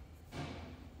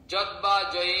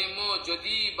jadba jayemo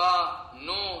jadi ba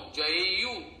no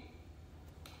jayeyu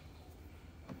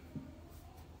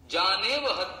Janev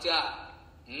hatya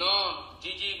no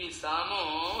jiji visamo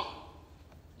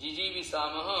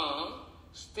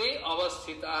ste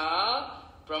avasthita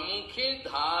pramukhe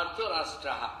dharto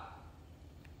rashtraha.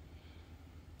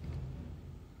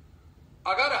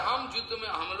 Agar hum yuddha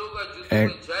mein hum log ka yuddha mein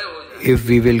jay ho jaye, if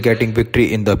we will getting victory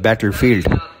in the battlefield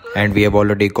and we have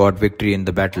already got victory in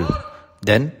the battle,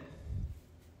 then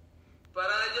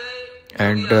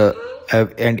and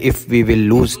if we will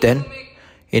lose, then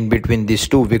in between these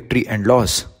two, victory and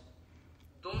loss,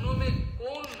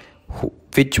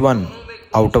 which one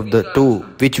out of the two,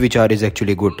 which vichar is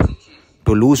actually good,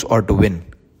 to lose or to win?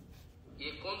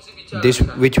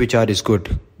 Which vichar is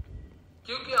good?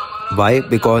 Why?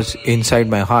 Because inside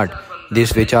my heart,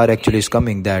 this vichar actually is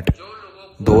coming that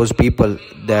those people,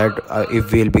 that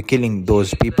if we will be killing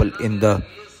those people in the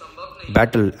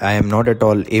battle, I am not at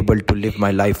all able to live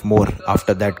my life more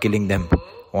after that killing them.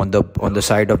 On the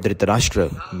side of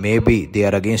Dhritarashtra, maybe they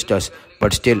are against us,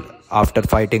 but still, after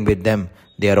fighting with them,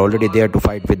 they are already there to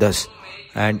fight with us.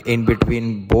 And in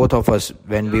between both of us,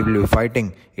 when we will be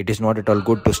fighting, it is not at all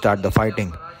good to start the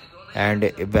fighting.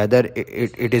 And whether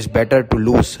it is better to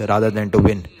lose rather than to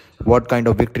win. What kind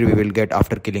of victory we will get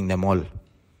after killing them all?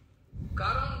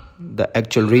 The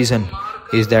actual reason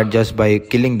is that just by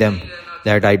killing them,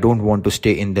 that I don't want to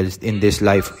stay in this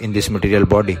life, in this material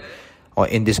body, or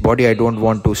in this body I don't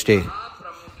want to stay.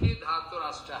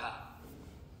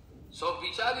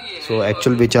 So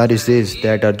actual vichar is this,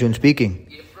 that Arjun speaking,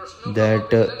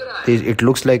 that it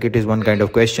looks like it is one kind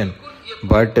of question,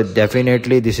 but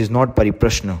definitely this is not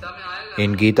pariprashna.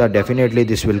 In Gita, definitely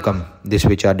this will come. This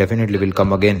vichar definitely will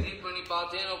come again.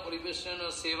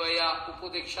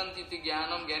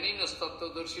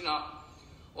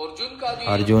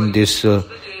 Arjun, this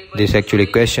actually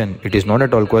question, it is not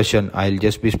at all question. I'll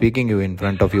just be speaking you in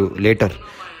front of you later.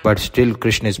 But still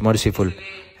Krishna is merciful,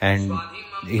 and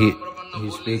he's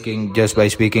speaking, just by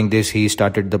speaking this, he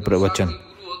started the provochon.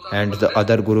 And the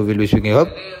other guru will be speaking up.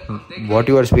 What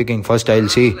you are speaking, first I'll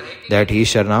see that he is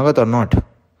Sharnagat or not.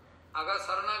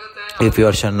 If you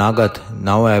are Sharnagat,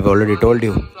 now I have already told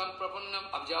you.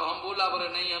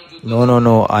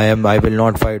 No, I will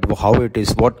not fight. How it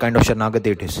is? What kind of Sharnagat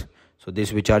it is? So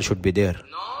this vichar should be there.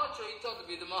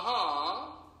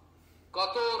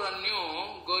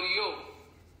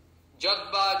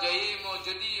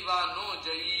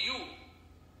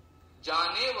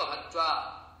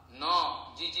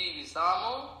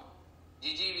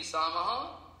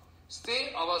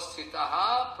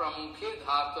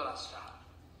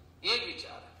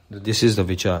 This is the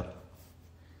vichar.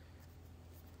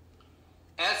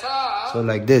 So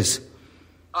like this,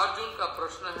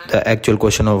 the actual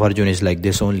question of Arjun is like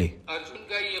this only.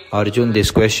 Arjun, this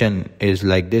question is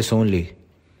like this only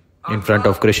in front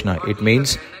of Krishna. It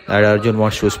means that Arjun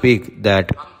wants to speak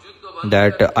that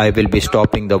I will be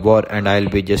stopping the war and I will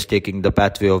be just taking the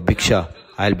pathway of Bhiksha.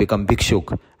 I will become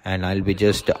Bhikshuk and I will be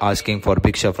just asking for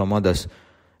Bhiksha from others.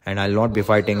 And I will not be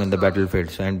fighting in the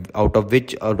battlefields. And out of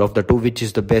the two, which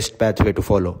is the best pathway to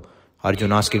follow?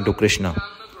 Arjun asking to Krishna.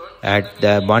 At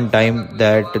the one time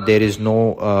that there is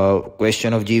no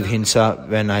question of Jeev Hinsa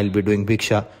when I will be doing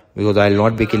Bhiksha, because I will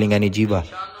not be killing any Jiva.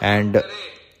 And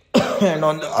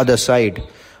on the other side,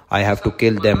 I have to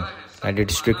kill them, and it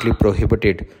is strictly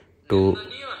prohibited not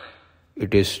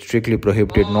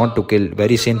to kill,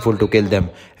 very sinful to kill them.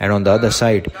 And on the other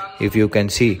side, if you can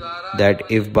see that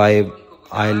if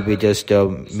I'll be just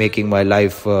making my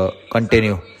life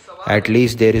continue, at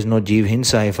least there is no Jeev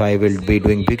Hinsa if I will be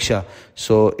doing Bhiksha.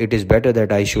 So it is better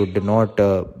that I should not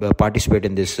participate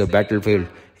in this battlefield,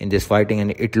 in this fighting.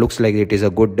 And it looks like it is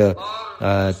a good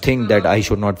thing that I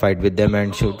should not fight with them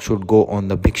and should go on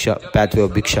the Bhiksha, pathway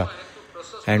of Bhiksha.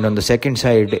 And on the second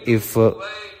side, if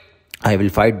I will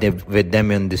fight with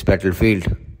them in this battlefield,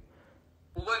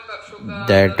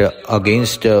 that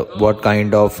against what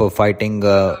kind of fighting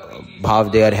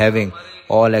bhav they are having,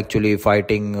 all actually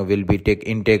fighting will be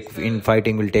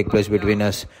fighting will take place between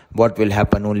us. What will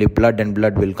happen? Only blood and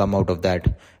blood will come out of that,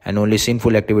 and only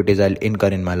sinful activities I'll incur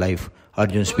in my life.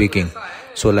 Arjun speaking.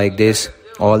 So like this,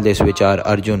 all this which are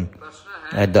Arjun,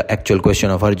 the actual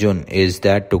question of Arjun is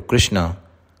that to Krishna,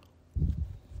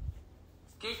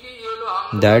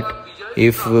 that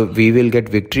if we will get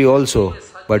victory also,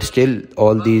 but still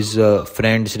all these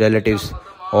friends, relatives,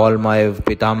 all my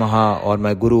Pitamaha or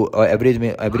my Guru, or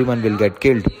everyone will get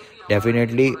killed.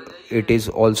 Definitely it is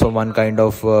also one kind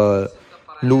of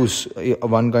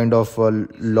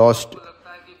lost.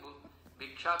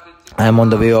 I am on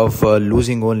the way of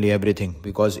losing only everything,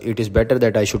 because it is better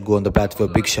that I should go on the path for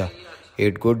Bhiksha.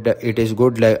 It is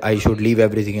good like I should leave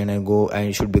everything and I go and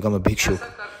I should become a Bhikshu.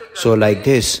 So like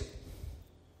this,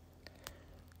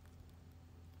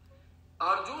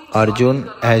 Arjun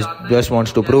just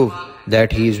wants to prove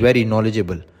that he is very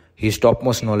knowledgeable. He is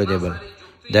topmost knowledgeable.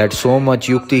 That so much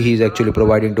yukti he is actually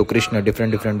providing to Krishna,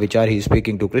 different vichar he is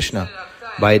speaking to Krishna.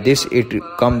 By this it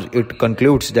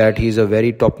concludes that he is a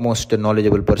very topmost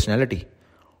knowledgeable personality.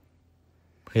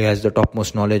 He has the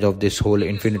topmost knowledge of this whole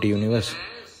infinity universe.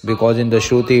 Because in the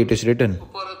Shruti it is written.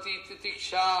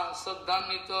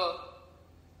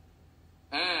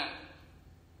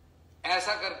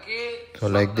 So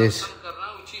like this,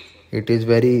 it is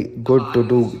very good to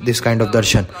do this kind of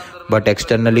darshan. But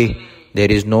externally,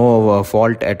 there is no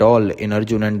fault at all in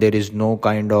Arjun, and there is no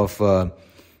kind of,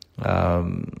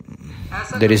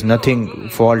 there is nothing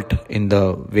fault in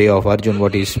the way of Arjun,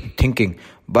 what he is thinking.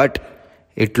 But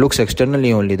it looks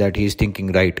externally only that he is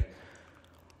thinking right.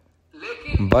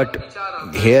 But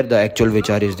here the actual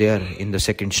vichar is there in the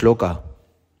second shloka.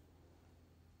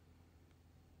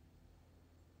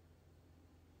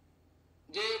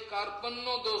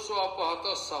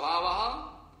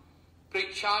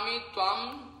 Prikshami tvam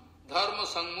dharma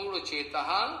sangmura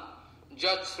chetaha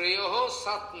jat shreyoho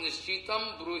sat nishchitam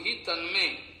bruhi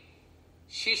tanme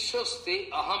shishyaste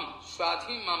aham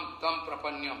swadhi mam tam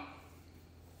prapanyam.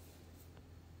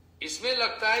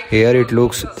 Here it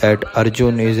looks that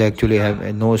Arjun is actually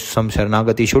knows some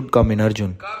Sharanagati should come in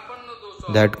Arjun.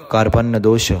 That Karpanna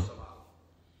dosha.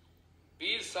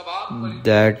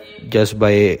 That just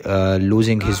by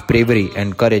losing his bravery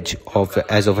and courage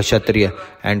as of a Kshatriya,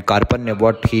 and Karpanya,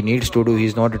 what he needs to do, he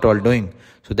is not at all doing.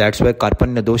 So that's why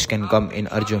Karpanya dosh can come in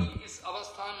Arjun.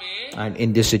 And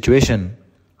in this situation,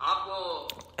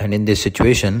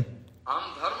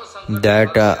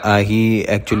 that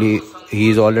he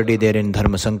is already there in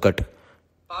Dharma Sankat.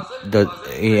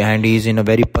 And he is in a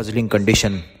very puzzling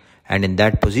condition. And in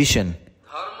that position,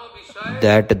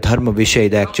 that Dharma Vishay,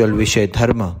 the actual Vishay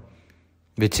Dharma,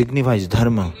 which signifies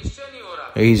Dharma,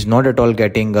 he is not at all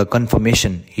getting a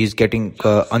confirmation. He is getting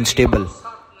unstable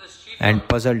and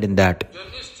puzzled in that.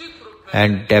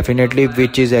 And definitely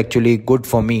which is actually good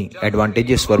for me,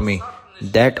 advantageous for me,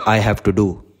 that I have to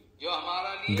do.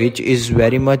 Which is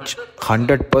very much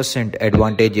 100%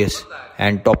 advantageous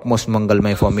and topmost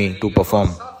mangalmay for me to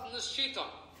perform.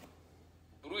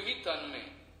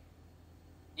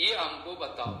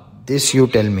 This you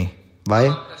tell me.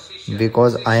 Why?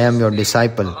 Because I am your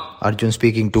disciple. Arjun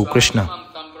speaking to Krishna.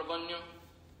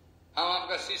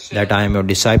 That I am your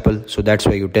disciple, so that's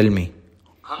why you tell me.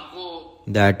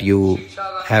 That you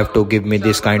have to give me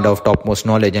this kind of topmost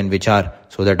knowledge and vichar,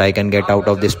 so that I can get out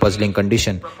of this puzzling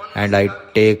condition and I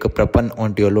take prapan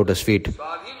onto your lotus feet.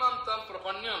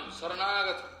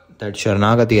 That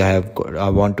Sharanagati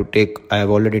I have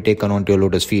already taken onto your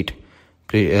lotus feet.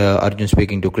 Arjun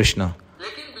speaking to Krishna.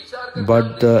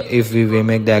 But if we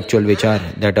make the actual vichar,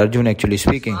 that Arjun actually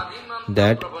speaking,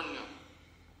 that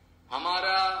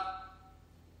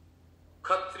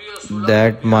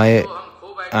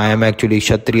I am actually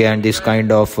Kshatriya, and this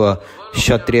kind of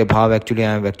Kshatriya bhav actually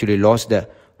I have actually lost that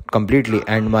completely,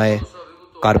 and my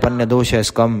Karpanya dosh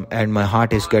has come, and my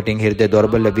heart is getting Hridaya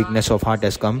Daurbhalya, weakness of heart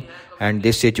has come, and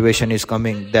this situation is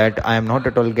coming that I am not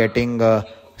at all getting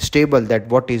stable, that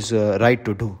what is right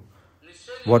to do,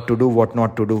 what to do, what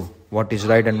not to do, what is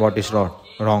right and what is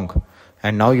wrong.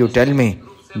 And now you tell me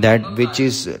that which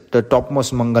is the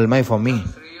topmost mangalmay for me,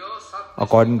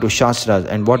 according to Shastras,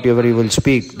 and whatever you will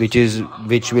speak, which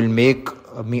will make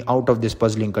me out of this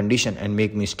puzzling condition and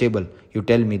make me stable. You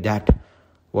tell me that,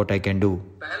 what I can do.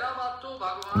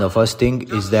 The first thing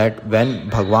is that when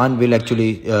Bhagwan will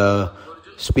actually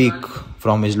speak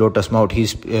from his lotus mouth, he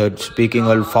is speaking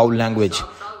a foul language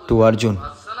to Arjun,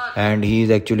 and he is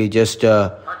actually just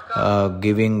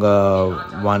giving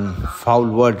one foul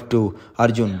word to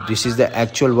Arjun. This is the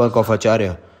actual work of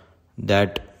Acharya,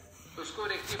 that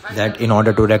in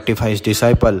order to rectify his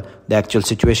disciple, the actual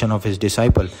situation of his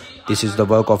disciple, this is the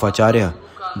work of Acharya,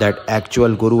 that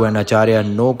actual Guru and Acharya,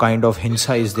 no kind of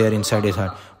hinsa is there inside his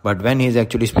heart. But when he is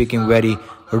actually speaking very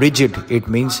rigid, it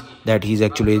means that he is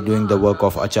actually doing the work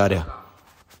of Acharya.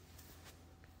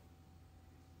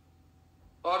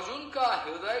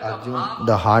 Arjun,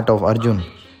 the heart of Arjun,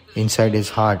 inside his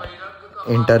heart,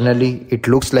 internally it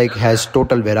looks like has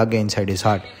total vairagya inside his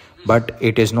heart, but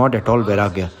it is not at all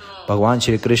vairagya. Bhagavan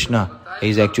Shri Krishna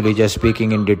is actually just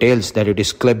speaking in details that it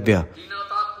is klibya,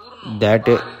 that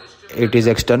it is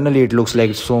externally it looks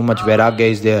like so much vairagya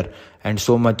is there, and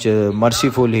so much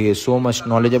merciful he is, so much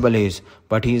knowledgeable he is,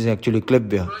 but he is actually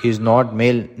klibya. He is not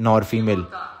male nor female.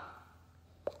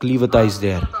 Klivata is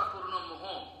there.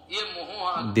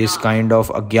 This kind of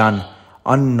agyan,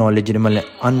 unknowledgeable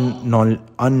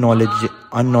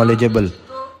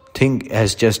thing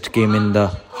has just came in the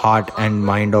heart and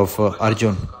mind of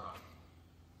Arjun.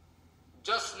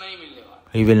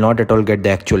 He will not at all get the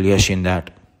actual yash in that.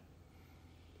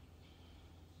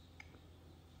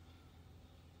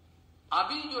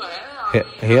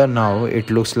 Here now it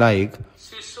looks like,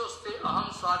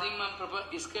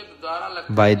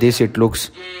 by this it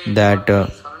looks that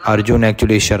Arjun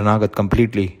actually is Sharanagat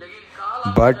completely.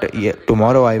 But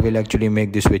tomorrow I will actually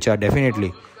make this vichar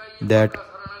definitely, that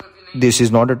this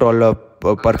is not at all a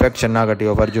perfect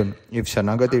Sharanagati of Arjun. If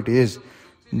Sharanagati it is,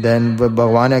 then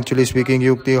Bhagavan actually speaking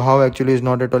yukti, how actually is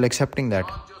not at all accepting that?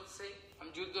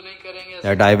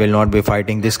 That I will not be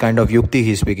fighting, this kind of yukti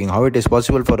he is speaking. How it is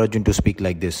possible for Arjun to speak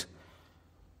like this?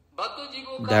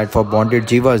 That for bonded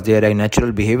jivas, their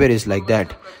natural behavior is like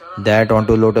that. That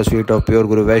onto lotus feet of pure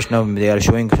Guru Vaishnava, they are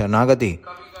showing Sharanagati.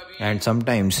 And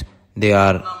sometimes they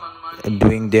are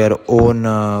doing their own,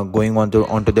 going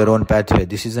onto their own pathway.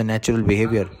 This is a natural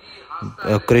behavior.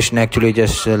 Krishna actually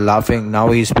just laughing.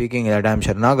 Now he is speaking that I am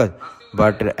Sharnagat,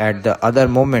 but at the other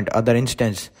moment, other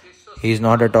instance, he is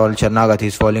not at all Sharnagat. He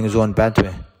is following his own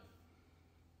pathway.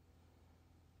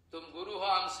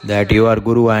 That you are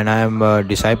Guru and I am a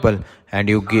disciple, and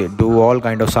you do all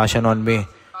kind of sashan on me,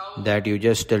 that you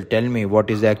just tell me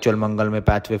what is the actual Mangalmay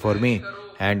pathway for me,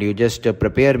 and you just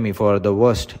prepare me for the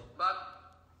worst.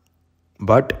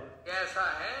 But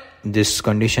this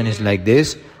condition is like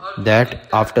this, that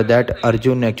after that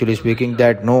Arjun actually speaking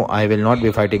that no, I will not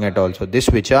be fighting at all. So this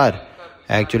vichar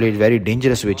actually is very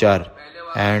dangerous vichar.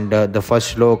 And the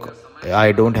first slok,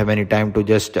 I don't have any time to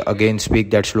just again speak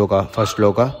that sloka, first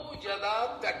sloka.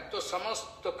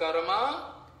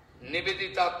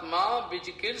 Niveditatma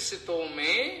vijikirsito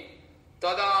me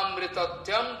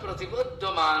tadamritatyam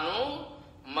pratibuddhamano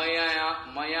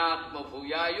mayatma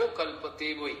bhuyayo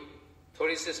kalpate voi.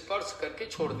 Thodi se sparsh karke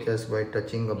chhod de. Just by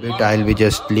touching a bit, I'll be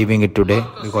just leaving it today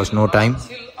because no time.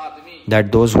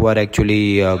 That those who are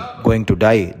actually going to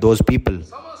die, those people,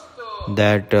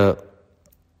 that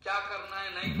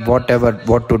what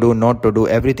to do, not to do,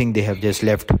 everything they have just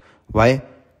left. Why?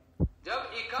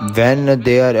 When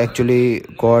they are actually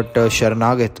got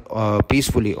Sharnagat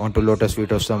peacefully onto lotus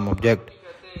feet of some object,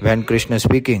 when Krishna is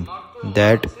speaking,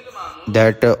 that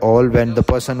all, when the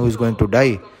person who is going to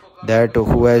die, that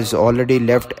who has already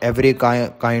left every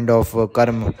kind of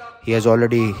karma, he has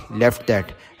already left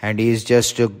that, and he is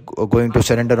just going to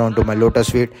surrender onto my lotus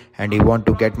feet, and he want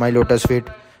to get my lotus feet,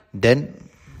 then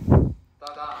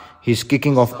he is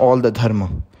kicking off all the dharma.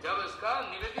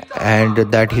 And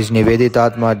that his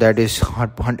Niveditatma, that is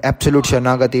absolute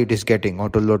Sharnagati, it is getting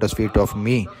onto lotus feet of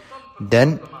me.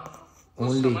 Then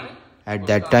only at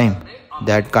that time,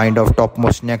 that kind of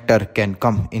topmost nectar can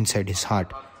come inside his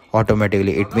heart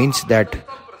automatically. It means that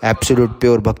absolute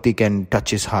pure bhakti can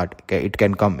touch his heart. It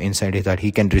can come inside his heart.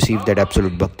 He can receive that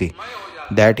absolute bhakti.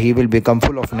 That he will become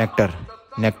full of nectar.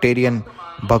 Nectarian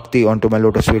bhakti onto my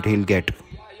lotus feet he will get.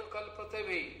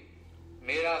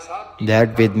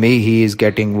 That with me he is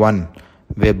getting one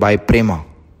by prema.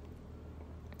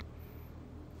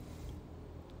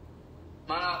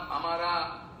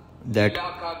 That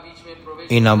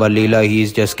in our Leela he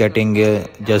is just getting,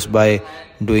 just by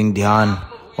doing Dhyan,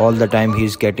 all the time he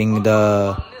is getting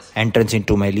the entrance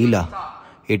into my Leela.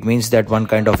 It means that one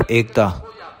kind of ekta,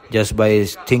 just by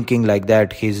thinking like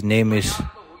that, his name is.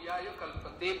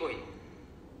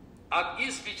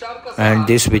 And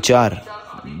this vichar,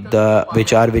 the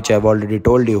vichar which I have already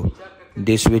told you,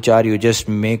 this vichar, you just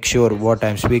make sure what I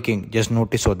am speaking, just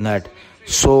notice on that.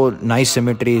 So nice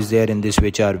symmetry is there in this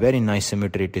vichar, very nice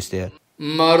symmetry it is there.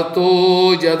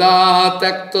 Marto jada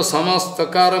takto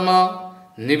samasta karma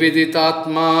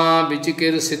niveditatma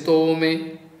vichikirsito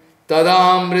me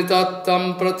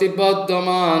tadamritattam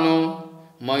pratibaddhamano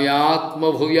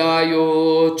mayatma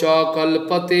bhuyayo cha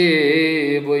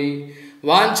kalpate vai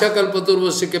vancha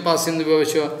kalpaturvasya ke pasindhu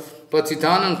bhavasya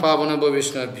Patitanam pavana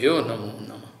bhavishnabhyo namo.